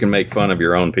good that you can make fun of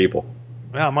your own people.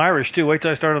 Yeah, I'm Irish too. Wait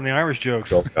till I start on the Irish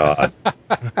jokes. Oh God,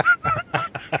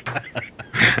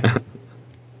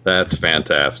 that's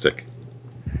fantastic.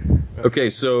 Okay,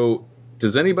 so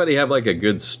does anybody have like a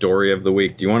good story of the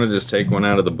week? Do you want to just take one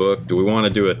out of the book? Do we want to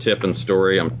do a tip and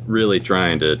story? I'm really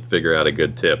trying to figure out a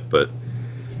good tip, but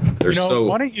there's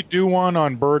why don't you do one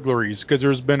on burglaries? Because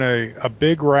there's been a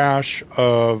big rash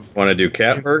of... Want to do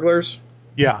cat burglars?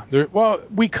 Yeah.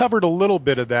 We covered a little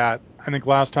bit of that, I think,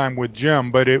 last time with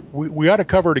Jim, but we ought to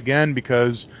cover it again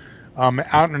because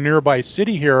out in a nearby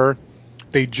city here,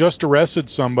 they just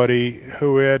arrested somebody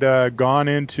who had gone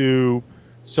into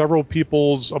several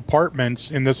people's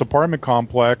apartments in this apartment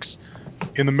complex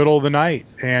in the middle of the night,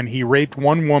 and he raped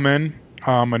one woman.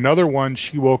 Another one,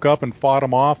 she woke up and fought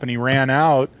him off, and he ran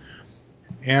out.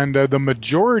 And the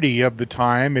majority of the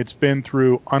time, it's been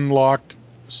through unlocked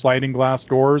sliding glass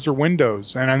doors or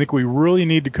windows. And I think we really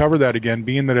need to cover that again,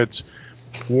 being that it's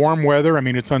warm weather. I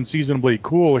mean, it's unseasonably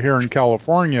cool here in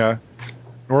California,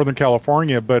 Northern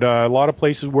California, but a lot of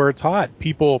places where it's hot,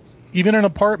 people, even an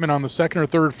apartment on the second or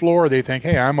third floor, they think,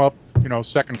 hey, I'm up,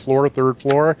 second floor, third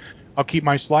floor. I'll keep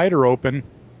my slider open.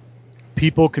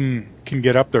 People can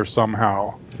get up there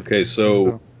somehow. Okay,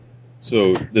 so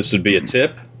this would be a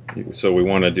tip. So we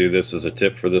want to do this as a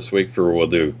tip for this week. We'll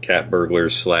do cat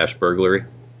burglars / burglary.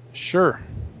 Sure.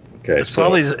 Okay,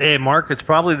 hey Mark, it's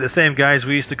probably the same guys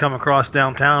we used to come across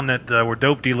downtown that were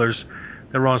dope dealers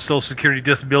that were on Social Security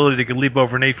disability that could leap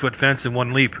over an 8-foot fence in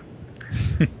one leap.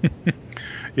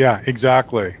 Yeah,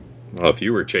 exactly. Well, if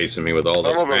you were chasing me with all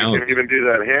those Some of them rounds, can even do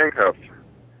that handcuffed.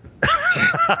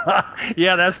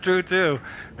 Yeah, that's true too.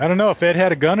 I don't know if Ed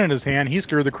had a gun in his hand, he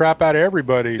scared the crap out of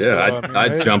everybody. Yeah, so,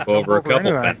 I'd jump over a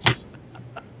couple fences.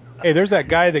 Hey, there's that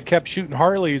guy that kept shooting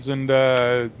Harleys and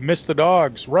missed the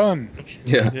dogs. Run.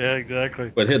 Yeah,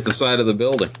 exactly. But hit the side of the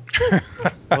building.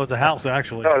 It was a house,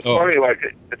 actually. No, it's funny. Like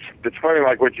it's funny,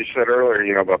 like what you said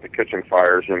earlier. About the kitchen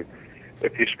fires, and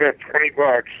if you spent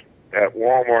 $20 at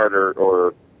Walmart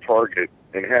or Target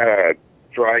and had a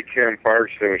dry chem fire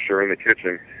extinguisher in the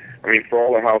kitchen. I mean, for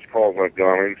all the house calls I've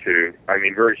gone into, I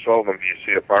mean, very seldom do you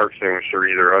see a fire extinguisher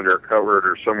either under a cupboard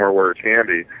or somewhere where it's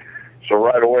handy. So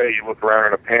right away, you look around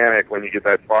in a panic when you get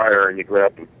that fire, and you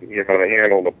grab, the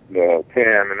handle, the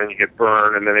pan, and then you get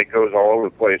burned, and then it goes all over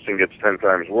the place and gets 10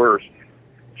 times worse.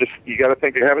 Just you got to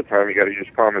think ahead of time. You got to use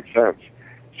common sense.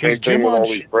 Same thing with all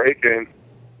these break-ins.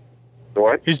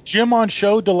 What? Is Jim on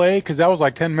show delay? Because that was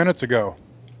like 10 minutes ago.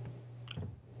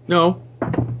 No.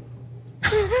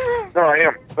 No, I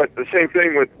am. But the same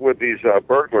thing with these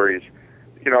burglaries.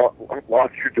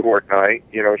 Lock your door at night.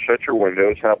 Shut your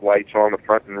windows. Have lights on the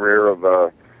front and rear of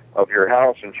your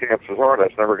house, and chances are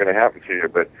that's never going to happen to you.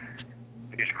 But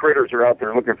these critters are out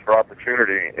there looking for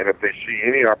opportunity, and if they see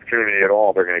any opportunity at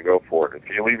all, they're going to go for it. If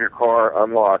you leave your car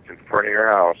unlocked in front of your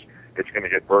house, it's going to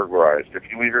get burglarized. If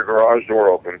you leave your garage door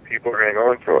open, people are going to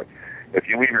go into it. If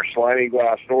you leave your sliding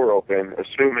glass door open,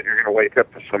 assume that you're going to wake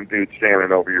up to some dude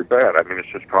standing over your bed. I mean, it's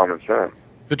just common sense.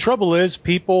 The trouble is,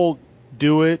 people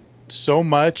do it so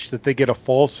much that they get a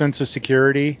false sense of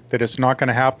security that it's not going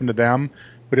to happen to them.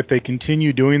 But if they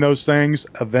continue doing those things,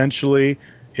 eventually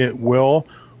it will.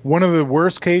 One of the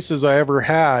worst cases I ever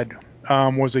had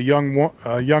was a young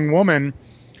woman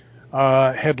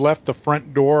had left the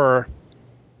front door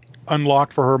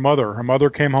unlocked for her mother. Her mother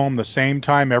came home the same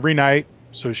time every night,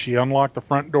 so she unlocked the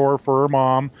front door for her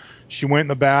mom. She went in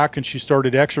the back and she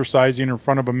started exercising in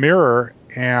front of a mirror,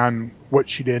 and what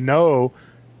she didn't know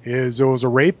is there was a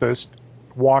rapist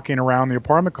walking around the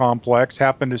apartment complex,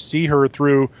 happened to see her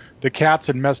through the cats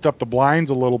had messed up the blinds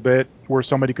a little bit where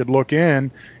somebody could look in.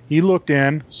 He looked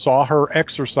in, saw her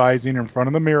exercising in front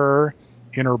of the mirror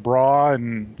in her bra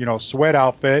and, sweat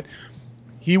outfit.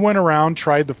 He went around,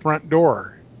 tried the front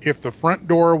door. If the front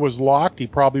door was locked, he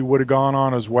probably would have gone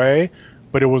on his way,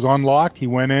 but it was unlocked. He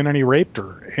went in and he raped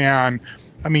her. And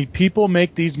I mean, people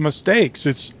make these mistakes.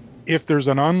 It's if there's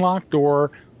an unlocked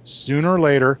door, sooner or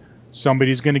later,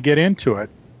 somebody's going to get into it.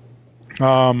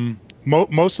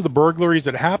 Most of the burglaries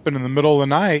that happen in the middle of the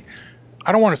night,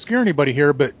 I don't want to scare anybody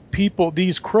here, but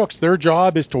these crooks, their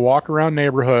job is to walk around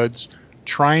neighborhoods,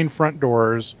 trying front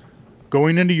doors,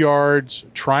 going into yards,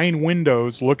 trying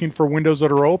windows, looking for windows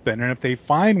that are open. And if they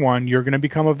find one, you're going to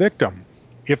become a victim.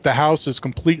 If the house is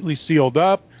completely sealed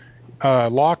up,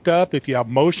 locked up, if you have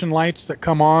motion lights that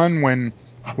come on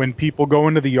when people go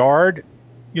into the yard,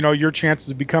 your chances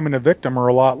of becoming a victim are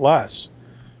a lot less.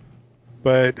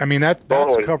 But I mean that's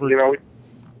totally. covered.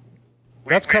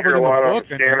 That's covered in the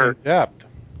book and in depth.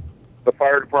 The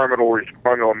fire department will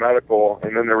respond to a medical,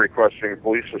 and then they're requesting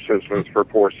police assistance for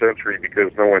poor sentry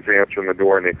because no one's answering the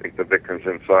door and they think the victim's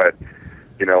inside,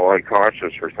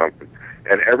 unconscious or something.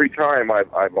 And every time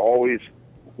I've always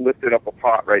lifted up a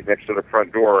pot right next to the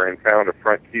front door and found a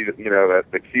front key,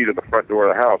 the key to the front door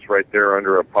of the house right there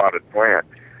under a potted plant.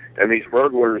 And these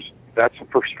burglars, that's the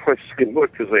first place they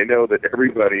look because they know that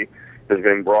everybody has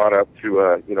been brought up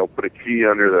to, put a key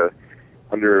under a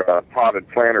potted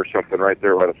plant or something right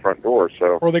there by the front door.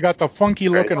 So, or they got the funky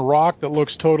looking rock that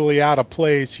looks totally out of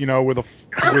place, with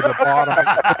the bottom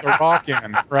to put the rock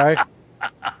in, right?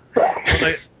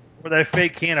 Or that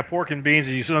fake can of pork and beans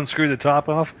that you unscrew the top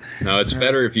off. No, it's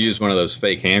better if you use one of those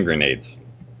fake hand grenades.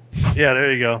 Yeah,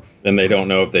 there you go. Then they don't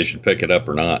know if they should pick it up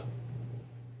or not.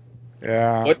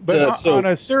 Yeah, but on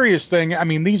a serious thing, I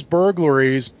mean, these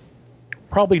burglaries,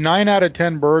 probably 9 out of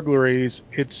 10 burglaries,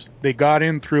 they got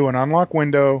in through an unlocked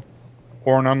window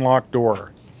or an unlocked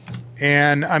door.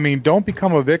 And I mean, don't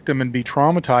become a victim and be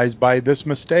traumatized by this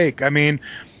mistake. I mean,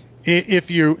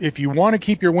 if you want to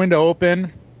keep your window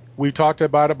open, we've talked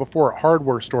about it before at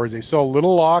hardware stores. They sell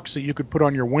little locks that you could put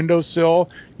on your windowsill.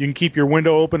 You can keep your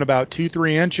window open about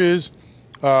 2-3 inches.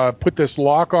 Put this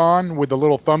lock on with a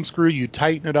little thumb screw. You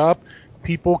tighten it up.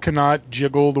 People cannot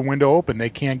jiggle the window open. They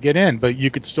can't get in, but you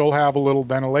could still have a little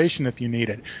ventilation if you need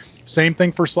it. Same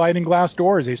thing for sliding glass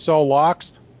doors. They sell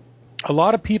locks. A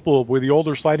lot of people with the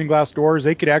older sliding glass doors,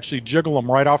 they could actually jiggle them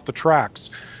right off the tracks.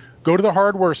 Go to the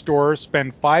hardware store,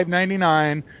 spend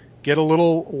 $5.99, get a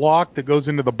little lock that goes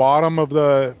into the bottom of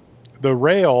the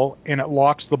rail, and it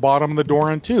locks the bottom of the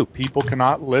door in two. People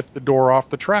cannot lift the door off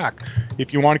the track.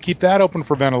 If you want to keep that open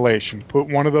for ventilation, put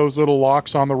one of those little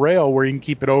locks on the rail where you can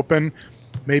keep it open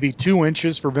maybe 2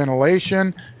 inches for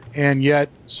ventilation, and yet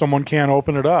someone can't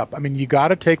open it up. I mean, you got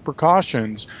to take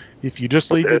precautions. If you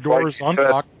just leave your doors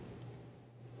unlocked,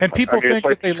 and people think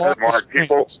that they lock the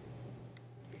springs.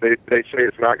 They say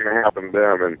it's not going to happen to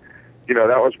them, and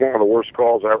that was one of the worst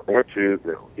calls I ever went to.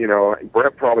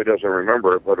 Brett probably doesn't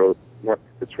remember it, but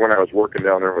it's when I was working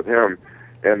down there with him.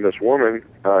 And this woman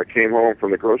came home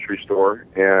from the grocery store,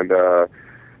 and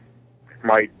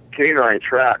my canine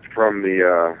tracked from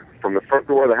the front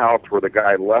door of the house where the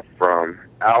guy left from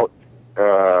out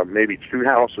maybe 2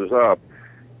 houses up,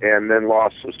 and then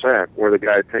lost the scent where the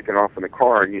guy had taken off in the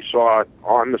car. And you saw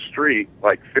on the street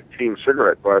like 15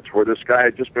 cigarette butts where this guy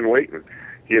had just been waiting.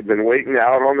 He had been waiting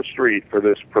out on the street for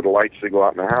the lights to go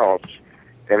out in the house,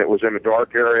 and it was in a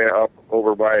dark area up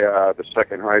over by the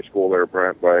second high school there,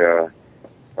 Brent, by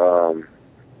on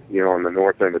the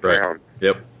north end of town.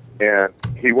 Yep. And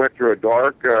he went through a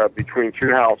dark between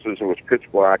 2 houses. It was pitch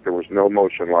black. There was no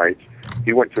motion lights.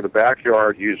 He went to the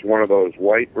backyard, used one of those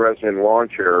white resin lawn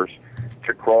chairs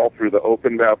to crawl through the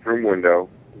open bathroom window.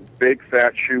 Big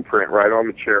fat shoe print right on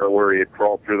the chair where he had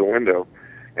crawled through the window.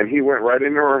 And he went right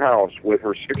into her house with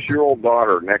her 6-year-old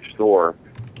daughter next door,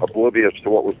 oblivious to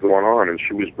what was going on, and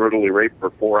she was brutally raped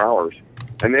for 4 hours.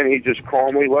 And then he just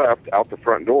calmly left out the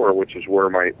front door, which is where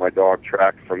my dog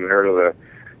tracked from there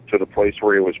to the place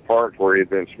where he was parked, where he had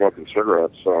been smoking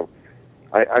cigarettes. So,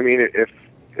 I mean,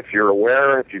 if you're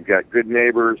aware, if you've got good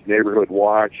neighbors, neighborhood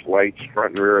watch, lights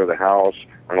front and rear of the house,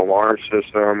 an alarm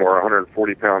system, or a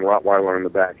 140-pound Rottweiler in the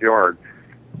backyard,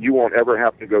 you won't ever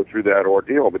have to go through that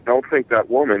ordeal. But don't think that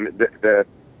woman that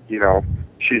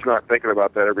she's not thinking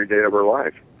about that every day of her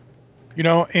life.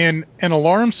 And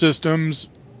alarm systems,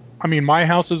 I mean, my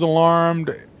house is alarmed.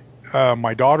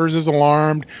 My daughter's is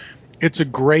alarmed. It's a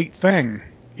great thing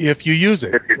if you use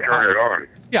it. If you turn it on.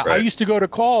 Yeah, Right. I used to go to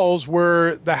calls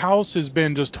where the house has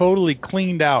been just totally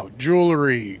cleaned out,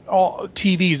 jewelry, all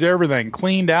TVs, everything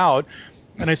cleaned out,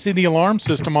 and I see the alarm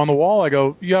system on the wall. I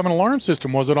go, "You have an alarm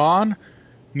system? Was it on?"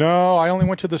 "No, I only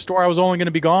went to the store. I was only going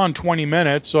to be gone 20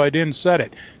 minutes, so I didn't set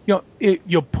it."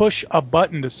 You'll push a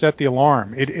button to set the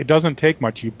alarm. It doesn't take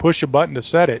much. You push a button to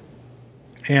set it,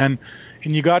 and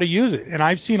you got to use it. And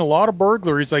I've seen a lot of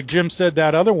burglaries, like Jim said,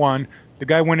 that other one, the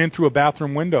guy went in through a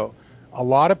bathroom window. A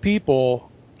lot of people,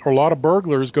 or a lot of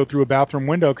burglars, go through a bathroom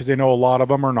window because they know a lot of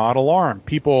them are not alarmed.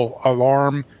 People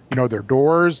alarm, their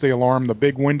doors. They alarm the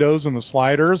big windows and the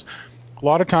sliders. A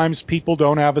lot of times people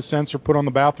don't have a sensor put on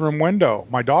the bathroom window.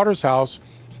 My daughter's house,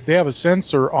 they have a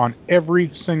sensor on every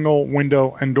single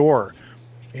window and door.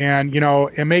 And,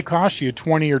 it may cost you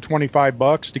 $20 or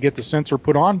 $25 to get the sensor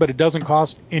put on, but it doesn't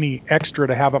cost any extra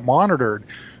to have it monitored.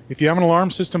 If you have an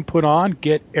alarm system put on,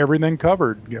 get everything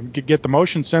covered. Get the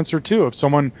motion sensor too. If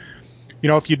someone,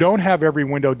 if you don't have every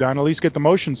window done, at least get the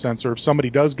motion sensor. If somebody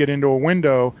does get into a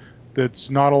window that's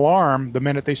not alarmed, the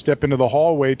minute they step into the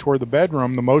hallway toward the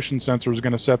bedroom, the motion sensor is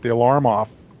going to set the alarm off.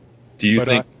 Do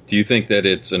you think that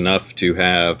it's enough to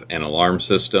have an alarm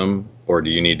system, or do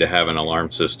you need to have an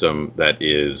alarm system that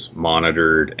is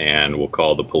monitored and will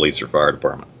call the police or fire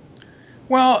department?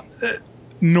 Well,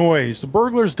 noise. The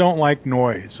burglars don't like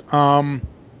noise.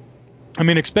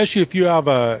 Especially if you have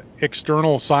a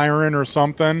external siren or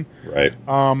something. Right.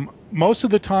 Most of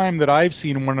the time that I've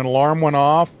seen when an alarm went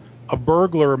off, a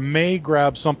burglar may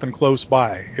grab something close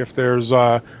by. If there's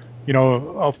a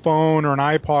phone or an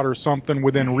iPod or something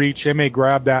within reach, they may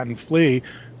grab that and flee.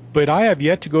 But I have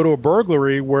yet to go to a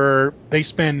burglary where they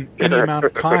spend any amount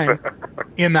of time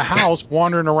in the house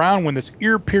wandering around when this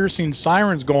ear-piercing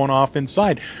siren's going off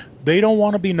inside. They don't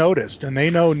want to be noticed, and they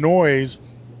know noise,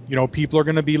 people are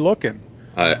going to be looking.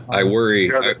 I worry.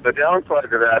 The downside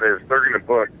to that is they're going to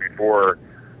book before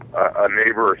a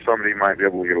neighbor or somebody might be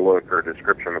able to get a look or a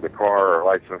description of the car or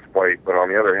license plate. But on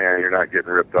the other hand, you're not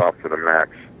getting ripped off to the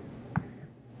max.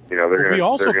 We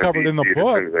also covered in the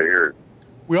book.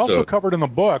 We also So- covered in the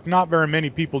book, not very many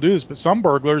people do this, but some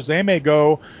burglars, they may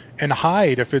go and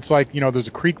hide. If it's like, there's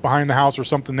a creek behind the house or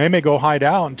something, they may go hide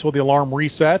out until the alarm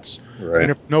resets. Right.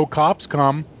 And if no cops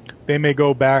come, they may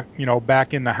go back,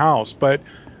 back in the house. But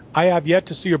I have yet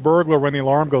to see a burglar when the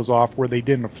alarm goes off where they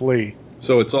didn't flee.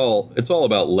 So it's all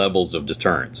about levels of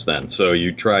deterrence then. So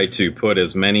you try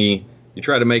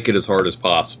to make it as hard as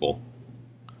possible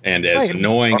and as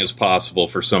annoying as possible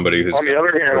for somebody who's... On the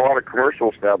other hand, a lot of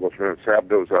commercial establishments have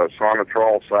those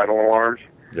Sonatrol silent alarms.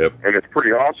 Yep. And it's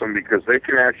pretty awesome because they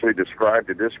can actually describe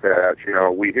to dispatch,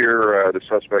 we hear the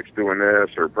suspect's doing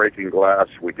this or breaking glass,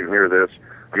 we can hear this.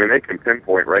 I mean, they can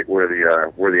pinpoint right where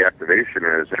the activation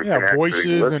is. And Yeah, can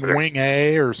voices and wing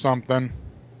A or something.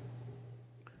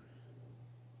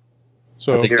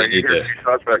 So I think they you need hear to... two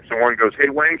suspects, and one goes, "Hey,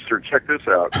 Wankster, check this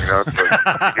out." So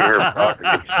you hear them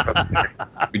talking.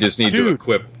 We just need to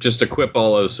equip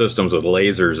all those systems with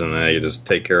lasers, and then they just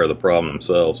take care of the problem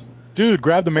themselves. Dude,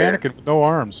 grab the mannequin with no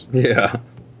arms. Yeah.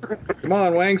 Come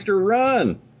on, Wangster,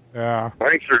 run! Yeah.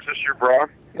 Wankster, is this your bra?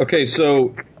 Okay,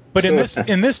 so... But in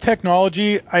this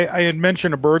technology, I had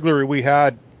mentioned a burglary we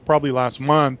had probably last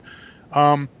month.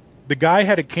 The guy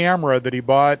had a camera that he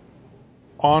bought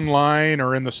online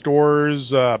or in the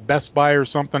stores. Best Buy or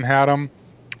something had them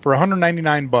for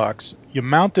 $199. You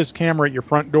mount this camera at your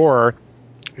front door.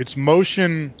 It's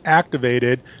motion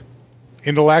activated,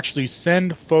 and it'll actually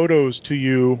send photos to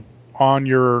you on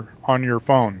your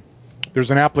phone.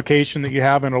 There's an application that you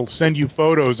have, and it'll send you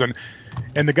photos. And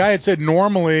the guy had said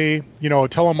normally, a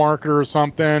telemarketer or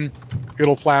something,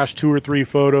 it'll flash 2 or 3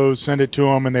 photos, send it to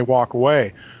them, and they walk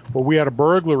away. But we had a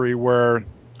burglary where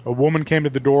a woman came to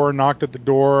the door, knocked at the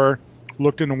door,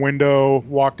 looked in the window,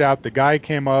 walked out. The guy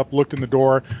came up, looked in the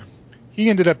door. He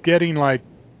ended up getting like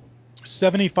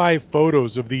 75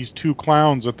 photos of these 2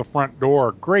 clowns at the front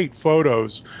door. Great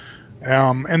photos.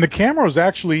 And the camera was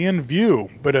actually in view,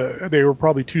 but they were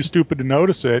probably too stupid to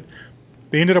notice it.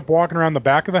 They ended up walking around the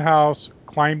back of the house,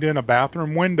 climbed in a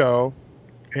bathroom window,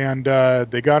 and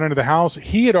they got into the house.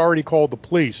 He had already called the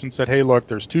police and said, "Hey, look,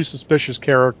 there's 2 suspicious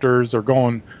characters. They're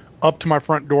going up to my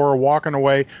front door, walking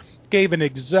away." Gave an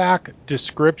exact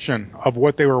description of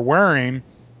what they were wearing,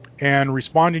 and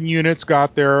responding units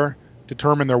got there,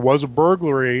 determined there was a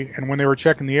burglary, and when they were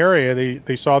checking the area,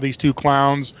 they saw these 2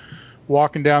 clowns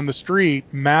walking down the street,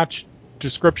 matched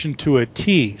description to a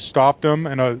T, stopped them,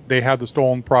 and they had the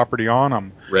stolen property on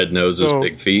them. Red noses,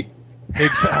 big feet.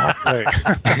 Exactly.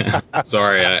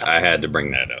 Sorry, I had to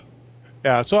bring that up.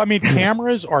 Yeah, so I mean,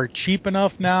 cameras are cheap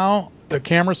enough now. The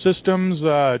camera systems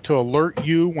to alert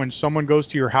you when someone goes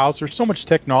to your house. There's so much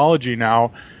technology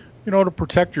now, to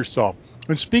protect yourself.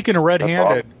 And speaking of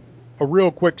red-handed, a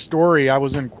real quick story. I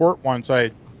was in court once.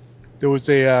 There was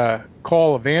a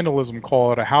vandalism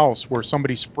call at a house where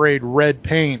somebody sprayed red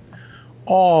paint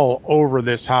all over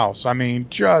this house. I mean,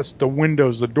 just the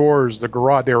windows, the doors, the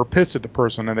garage. They were pissed at the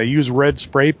person, and they used red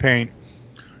spray paint.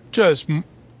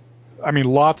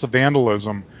 Lots of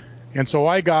vandalism. And so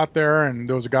I got there, and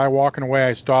there was a guy walking away.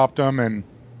 I stopped him, and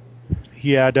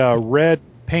he had red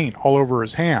paint all over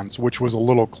his hands, which was a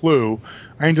little clue.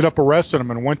 I ended up arresting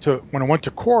him, and when I went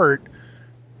to court,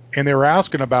 and they were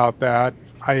asking about that,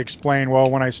 I explained,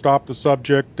 well, when I stopped the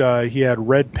subject, he had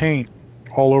red paint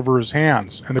all over his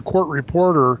hands. And the court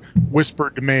reporter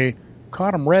whispered to me,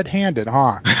 caught him red-handed,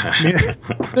 huh? I mean,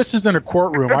 this isn't a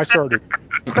courtroom. I started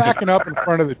cracking up in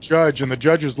front of the judge, and the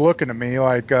judge is looking at me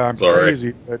like I'm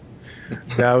crazy. But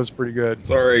that was pretty good.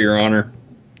 Sorry, Your Honor.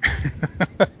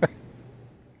 That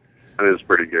is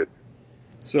pretty good.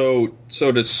 So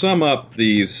to sum up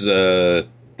these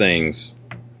things,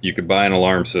 you could buy an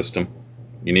alarm system.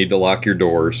 You need to lock your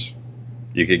doors.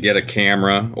 You could get a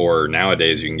camera, or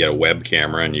nowadays you can get a web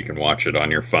camera and you can watch it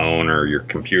on your phone or your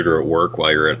computer at work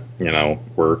while you're at,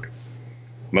 work.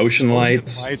 Motion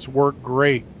lights. Lights work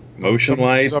great. Motion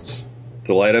lights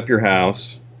to light up your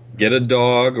house. Get a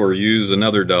dog or use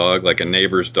another dog, like a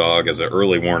neighbor's dog, as an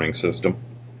early warning system.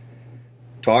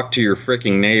 Talk to your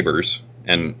freaking neighbors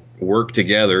and work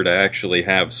together to actually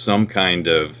have some kind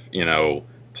of,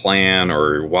 plan,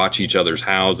 or watch each other's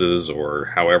houses, or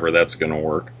however that's going to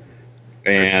work.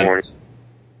 And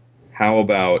how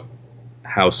about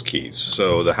house keys?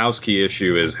 So the house key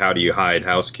issue is, how do you hide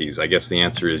house keys? I guess the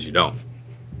answer is you don't.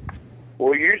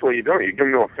 Well, usually you don't. You give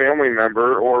them to a family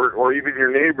member or even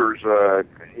your neighbors,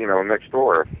 next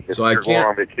door. If So you're going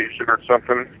on vacation or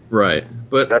something. Right,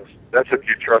 but that's if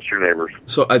you trust your neighbors.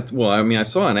 So I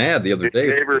saw an ad the other day. If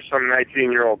your neighbor's some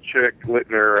 19-year-old chick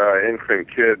letting her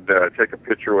infant kid take a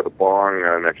picture with a bong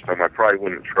next time, I probably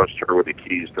wouldn't trust her with the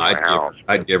keys to my house.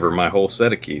 I'd give her my whole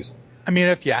set of keys. I mean,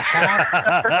 if you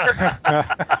have...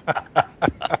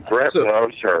 Brett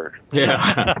loves her.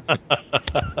 Yeah.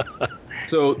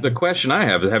 So the question I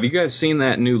have you guys seen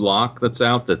that new lock that's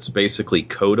out that's basically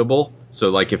codable?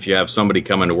 So like if you have somebody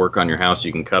coming to work on your house,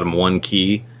 you can cut them one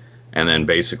key, and then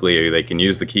basically they can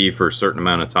use the key for a certain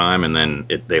amount of time, and then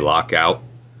they lock out.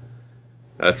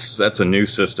 That's a new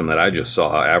system that I just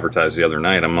saw advertised the other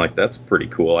night. I'm like, that's pretty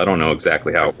cool. I don't know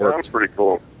exactly how it works. Sounds pretty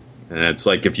cool. And it's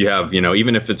like if you have,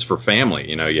 even if it's for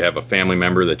family, you have a family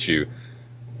member that you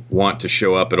want to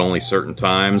show up at only certain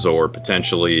times, or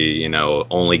potentially,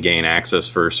 only gain access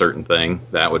for a certain thing,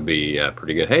 that would be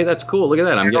pretty good. Hey, that's cool. Look at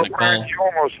that. I'm getting a call. You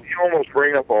almost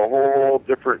bring up a whole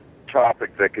different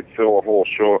topic that could fill a whole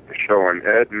show, and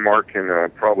Ed and Mark can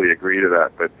probably agree to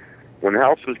that. But when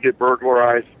houses get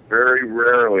burglarized, very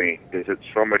rarely is it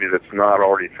somebody that's not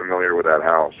already familiar with that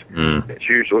house. It's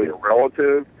usually a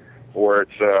relative, or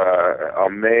it's a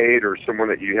maid or someone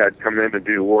that you had come in to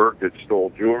do work that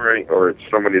stole jewelry, or it's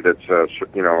somebody that's,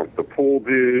 the pool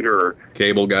dude, or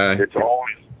cable guy. It's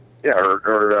always,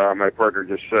 or my partner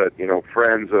just said,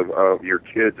 friends of your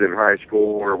kids in high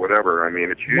school or whatever. I mean,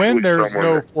 it's usually when there's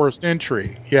no forced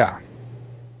entry, yeah.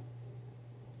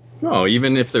 No,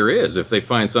 even if there is, if they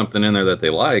find something in there that they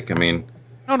like, I mean...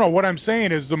 No, what I'm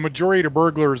saying is the majority of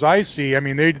burglars I see, I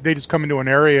mean, they just come into an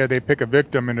area, they pick a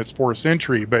victim, and it's forced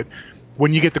entry. But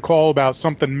when you get the call about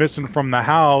something missing from the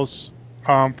house,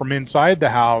 from inside the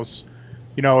house,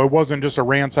 it wasn't just a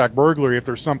ransack burglary. If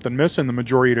there's something missing, the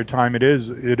majority of the time it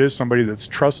is somebody that's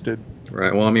trusted.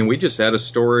 Right. Well, I mean, we just had a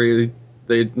story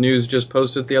the news just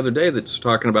posted the other day that's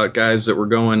talking about guys that were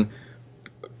going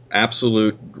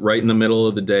absolute right in the middle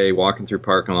of the day, walking through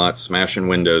parking lots, smashing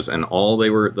windows, and all they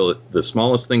were, the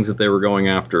smallest things that they were going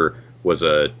after was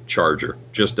a charger,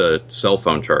 just a cell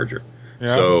phone charger. Yeah.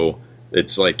 So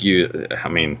it's like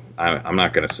I'm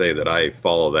not going to say that I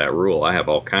follow that rule. I have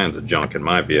all kinds of junk in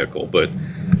my vehicle, but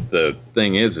the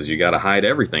thing is you got to hide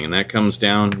everything, and that comes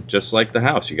down just like the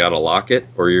house. You got to lock it,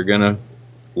 or you're going to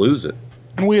lose it.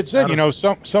 And we had said,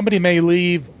 somebody may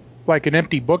leave like an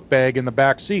empty book bag in the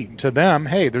back seat. To them,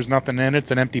 hey, there's nothing in it,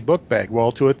 it's an empty book bag.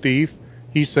 Well, to a thief,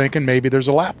 he's thinking maybe there's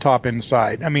a laptop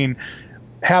inside. I mean,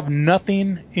 have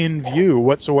nothing in view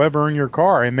whatsoever in your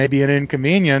car. It may be an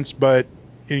inconvenience, but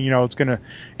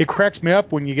it cracks me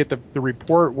up when you get the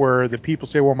report where the people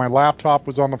say, well, my laptop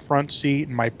was on the front seat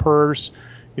and my purse,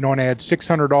 and I had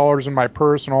 $600 in my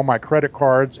purse and all my credit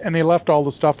cards, and they left all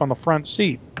the stuff on the front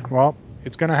seat. Well,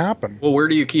 it's going to happen. Well, where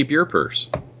do you keep your purse?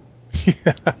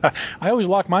 I always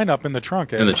lock mine up in the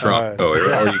trunk. In the trunk.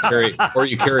 Or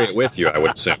you carry it with you, I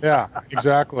would assume. Yeah,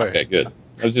 exactly. Okay, good.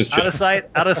 I was just Out of sight,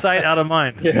 out of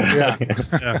mind. Yeah.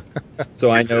 Yeah.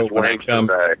 So I know when I Just come.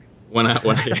 bag.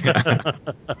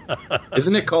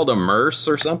 Isn't it called a Merce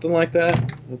or something like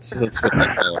that? That's what they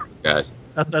call it, guys.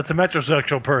 That's a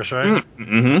metrosexual purse, right?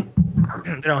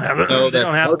 Mm-hmm. They don't have it. No, they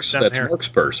that's don't have Mark's. it down That's here. Mark's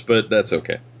purse, but that's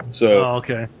okay. So, Oh,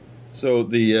 okay. so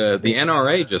the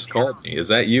NRA just called me. Is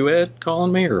that you, Ed,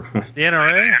 calling me, or The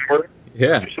NRA? What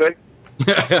yeah? did you say?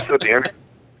 So the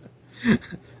end.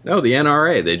 No, the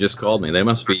NRA. They just called me. They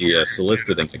must be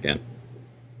soliciting again.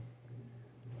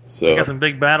 So Got some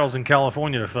big battles in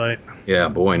California to fight. yeah,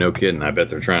 boy, no kidding. I bet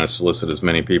they're trying to solicit as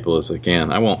many people as they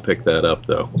can. I won't pick that up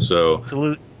though. So It's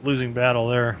a losing battle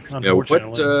there, yeah,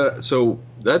 unfortunately. so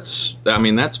that's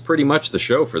pretty much the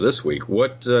show for this week.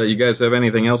 What you guys have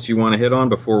anything else you want to hit on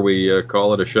before we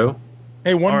call it a show?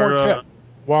 Hey, one more tip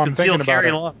while I'm thinking concealed about carry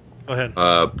it. law. Go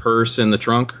ahead. Purse in the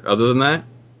trunk. Other than that,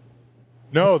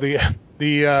 No,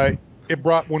 it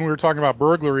brought when we were talking about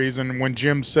burglaries, and when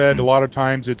Jim said a lot of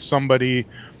times it's somebody,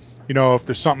 if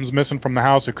there's something's missing from the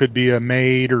house, it could be a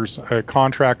maid or a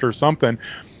contractor or something.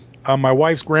 My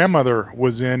wife's grandmother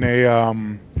was in a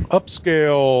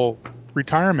upscale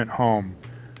retirement home,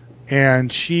 and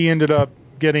she ended up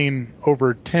getting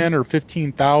over $10,000 or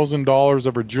 $15,000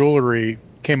 of her jewelry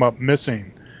came up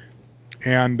missing.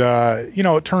 And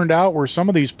it turned out where some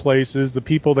of these places, the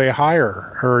people they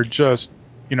hire are just,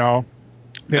 they don't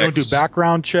do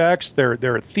background checks.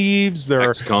 They're thieves. They're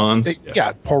ex-cons.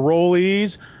 Yeah,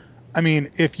 parolees. I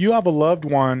mean, if you have a loved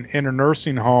one in a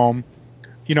nursing home,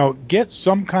 get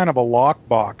some kind of a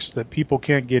lockbox that people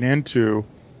can't get into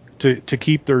to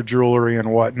keep their jewelry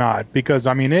and whatnot. Because,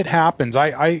 I mean, it happens.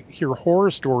 I hear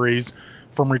horror stories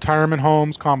from retirement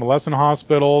homes, convalescent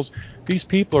hospitals. These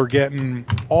people are getting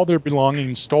all their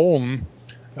belongings stolen.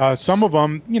 Some of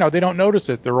them, they don't notice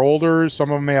it. They're older.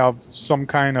 Some of them may have some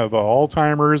kind of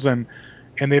Alzheimer's, and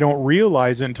they don't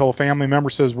realize it until a family member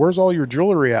says, "Where's all your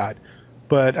jewelry at?"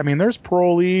 But, I mean, there's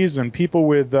parolees and people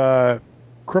with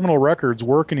criminal records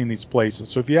working in these places.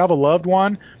 So if you have a loved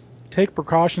one, take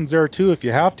precautions there, too. If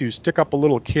you have to, stick up a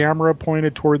little camera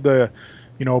pointed toward the,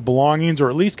 belongings, or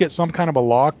at least get some kind of a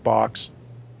lockbox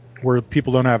where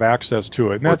people don't have access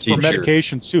to it. And that's for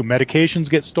medications, too. Medications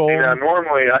get stolen. Yeah,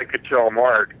 normally I could tell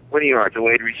Mark, what do you want,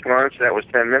 delayed response? That was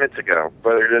 10 minutes ago.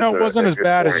 But it wasn't as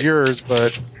bad as yours,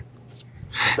 but...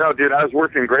 No, dude, I was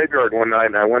working graveyard one night,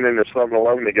 and I went into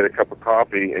 7-Eleven to get a cup of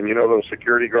coffee, and those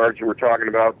security guards you were talking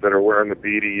about that are wearing the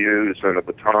BDUs and the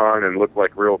baton and look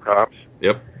like real cops?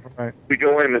 Yep. Right. We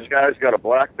go in, this guy's got a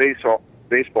black baseball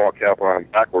cap on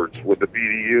backwards with the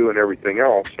BDU and everything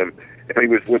else, and he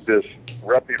was with this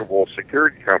reputable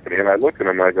security company, and I look at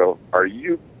him, and I go, I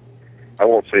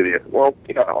won't say I won't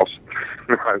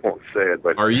say it,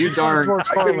 but... Are you darn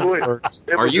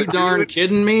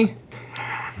kidding me?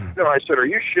 No, I said, are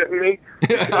you shitting me?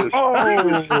 Oh!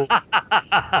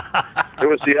 It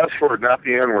was the S word, not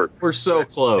the N word. We're so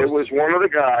close. It was one of the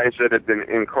guys that had been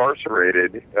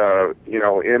incarcerated, in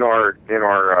our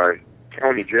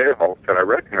county jail that I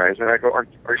recognized, and I go, are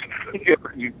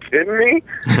you kidding me?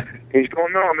 He's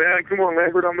going, no, man, come on,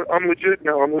 Lambert, I'm legit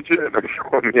now, I'm legit. I'm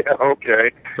going, yeah,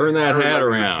 okay. Turn that hat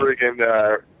around.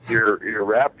 Your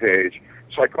rap page.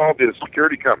 So I called his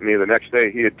security company the next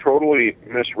day. He had totally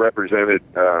misrepresented,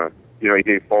 he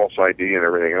gave false ID and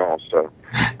everything else. So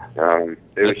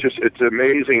it's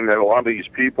amazing that a lot of these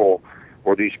people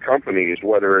or these companies,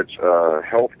 whether it's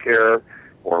healthcare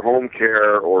or home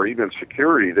care or even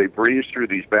security, they breeze through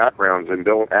these backgrounds and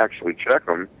don't actually check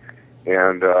them.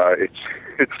 And it's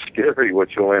scary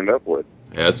what you'll end up with.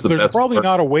 Yeah, There's probably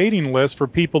not a waiting list for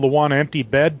people to want to empty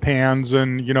bedpans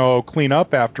and, clean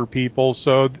up after people.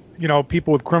 So,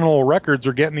 people with criminal records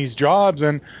are getting these jobs,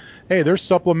 and, hey, they're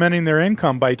supplementing their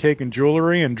income by taking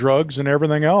jewelry and drugs and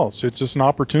everything else. It's just an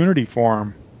opportunity for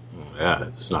them. Yeah,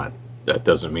 that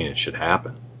doesn't mean it should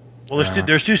happen. Well,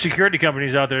 there's two security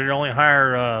companies out there that only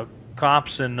hire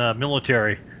cops and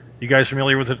military. You guys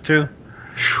familiar with it, too?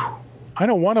 I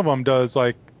know one of them does,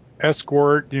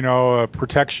 escort,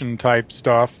 protection type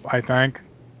stuff, I think.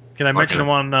 Can I mention them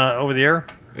on over the air?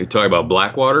 Are you talking about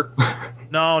Blackwater?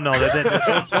 No,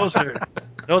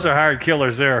 those are hired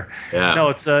killers there. Yeah. No,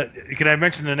 it's can I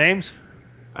mention the names?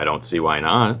 I don't see why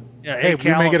not. Yeah, hey,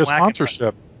 we may get a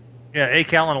sponsorship. Yeah,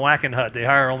 A-Cal and Wackenhut. They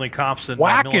hire only cops and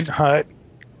Wackenhut.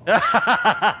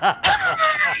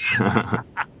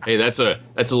 Hey, that's a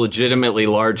legitimately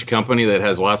large company that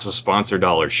has lots of sponsor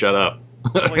dollars. Shut up.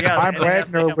 Well, yeah, I'm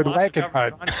Wagner with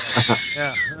Wackenhut.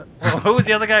 Yeah. Well, who was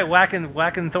the other guy?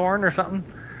 Wackenthorn or something?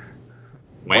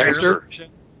 Wanster?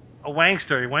 A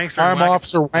Wangster. I'm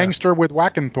Officer Wangster with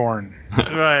Wackenthorn.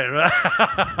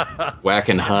 Right.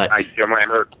 Whacking Hut. Hi, Jim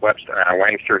Lambert,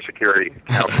 Wangster Security.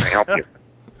 How can I help you?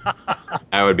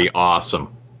 That would be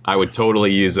awesome. I would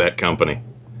totally use that company.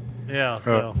 Yeah.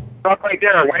 So. Stop right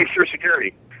there, Wangster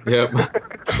Security.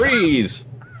 Yep. Freeze.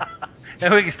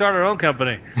 And we can start our own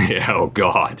company. Yeah. Oh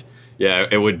God. Yeah.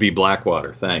 It would be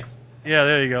Blackwater. Thanks. Yeah.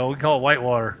 There you go. We call it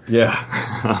Whitewater.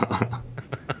 Yeah.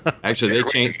 Actually,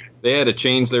 they had to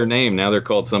change their name. Now they're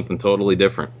called something totally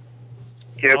different.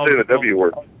 Can't say the W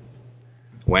word.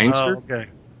 Wangster? Oh, okay.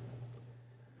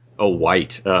 Oh,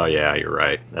 white. Oh, yeah, you're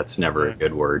right. That's never a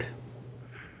good word.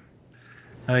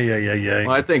 Yeah.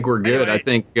 Well, I think we're good. Anyway. I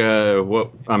think,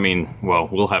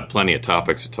 we'll have plenty of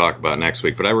topics to talk about next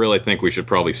week, but I really think we should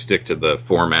probably stick to the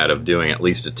format of doing at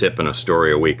least a tip and a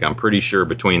story a week. I'm pretty sure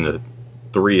between the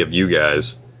three of you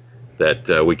guys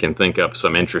that we can think up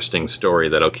some interesting story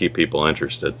that'll keep people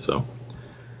interested. So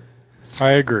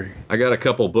I agree. I got a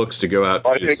couple books to go out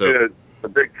to. I think the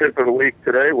big tip of the week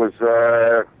today was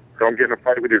don't get in a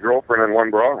fight with your girlfriend in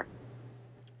one bra.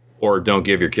 Or don't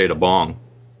give your kid a bong.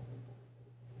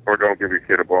 Or don't give your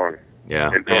kid a bong.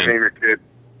 Yeah. And don't name your kid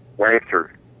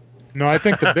Wangster. No, I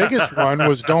think the biggest one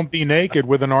was don't be naked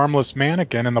with an armless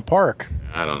mannequin in the park.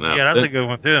 I don't know. Yeah, that's a good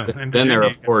one too. And Then there are, Virginia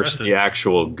of course, arrested. the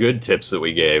actual good tips that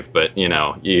we gave, but,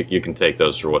 you can take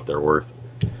those for what they're worth.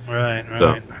 Right.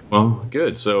 So, well,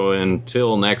 good. So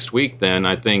until next week, then,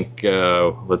 I think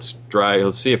let's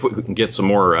see if we can get some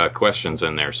more questions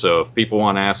in there. So if people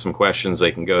want to ask some questions,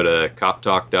 they can go to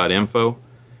coptalk.info.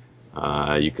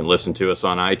 You can listen to us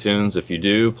on iTunes. If you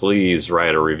do, please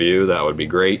write a review. That would be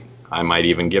great. I might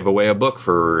even give away a book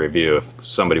for a review if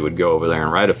somebody would go over there and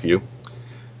write a few.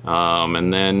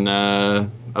 And then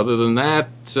other than that,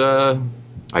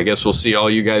 I guess we'll see all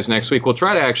you guys next week. We'll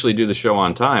try to actually do the show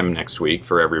on time next week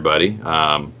for everybody.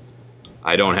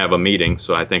 I don't have a meeting,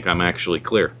 so I think I'm actually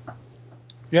clear.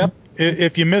 Yep.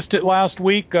 If you missed it last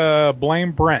week,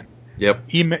 blame Brent.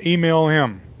 Yep. Email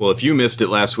him. Well, if you missed it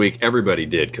last week, everybody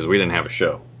did because we didn't have a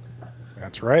show.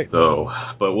 That's right. So,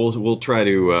 but we'll try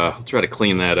to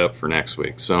clean that up for next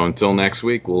week. So until next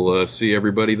week, we'll see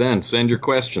everybody then. Send your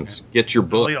questions. Get your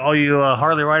book. All you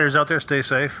Harley riders out there, stay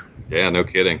safe. Yeah, no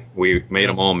kidding. We made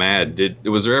them all mad.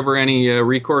 Was there ever any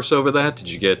recourse over that?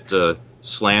 Did you get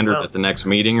slandered at the next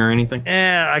meeting or anything?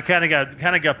 Yeah, I kind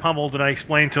of got pummeled, and I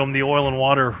explained to them the oil and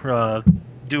water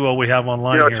duo we have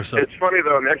online here. So it's funny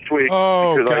though. Next week,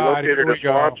 Oh, because I God, located here we a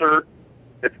sponsor.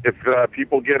 If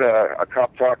people get a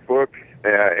Cop Talk book,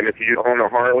 and if you own a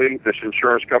Harley, this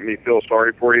insurance company feels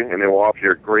sorry for you, and they will offer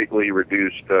you a greatly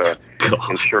reduced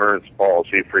insurance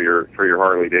policy for your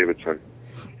Harley Davidson.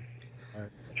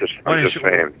 I'm just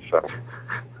saying. So.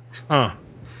 Huh.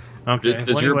 Okay.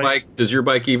 Does your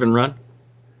bike even run?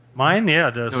 Mine, yeah,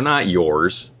 it does. No, not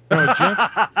yours. No, Jim,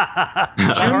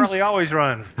 Harley always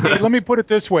runs. hey, let me put it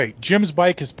this way. Jim's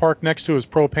bike is parked next to his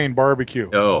propane barbecue.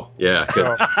 Oh, yeah,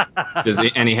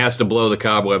 and he has to blow the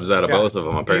cobwebs out of both of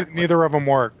them, apparently. Neither of them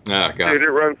work. Oh, God. Dude, it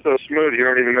runs so smooth, you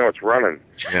don't even know it's running.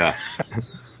 Yeah.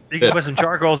 You can put some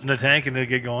charcoals in the tank and it'll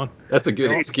get going. That's a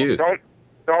good excuse.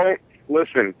 Don't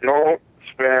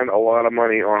spend a lot of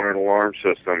money on an alarm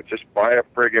system. Just buy a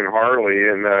friggin' Harley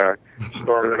and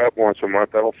start it up once a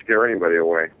month. That'll scare anybody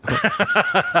away.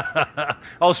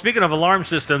 Oh, speaking of alarm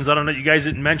systems, I don't know, you guys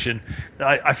didn't mention.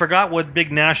 I forgot what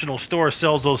big national store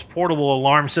sells those portable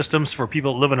alarm systems for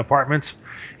people that live in apartments.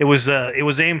 It was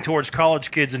aimed towards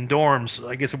college kids in dorms.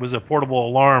 I guess it was a portable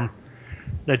alarm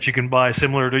that you can buy,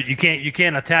 similar to you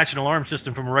can't attach an alarm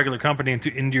system from a regular company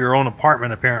into your own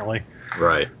apartment apparently.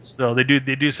 Right. So they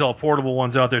do sell portable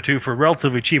ones out there too for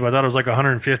relatively cheap. I thought it was like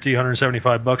 $150,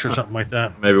 $175 or something like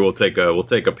that. Maybe we'll take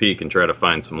a peek and try to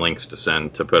find some links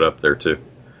to put up there too.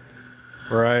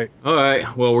 Right. All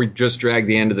right. Well, we just dragged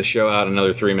the end of the show out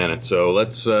another 3 minutes, so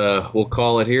we'll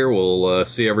call it here. We'll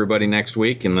see everybody next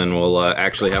week, and then we'll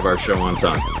actually have our show on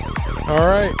time. All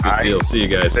right. Good deal. See you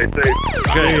guys. Stay safe.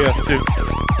 Good.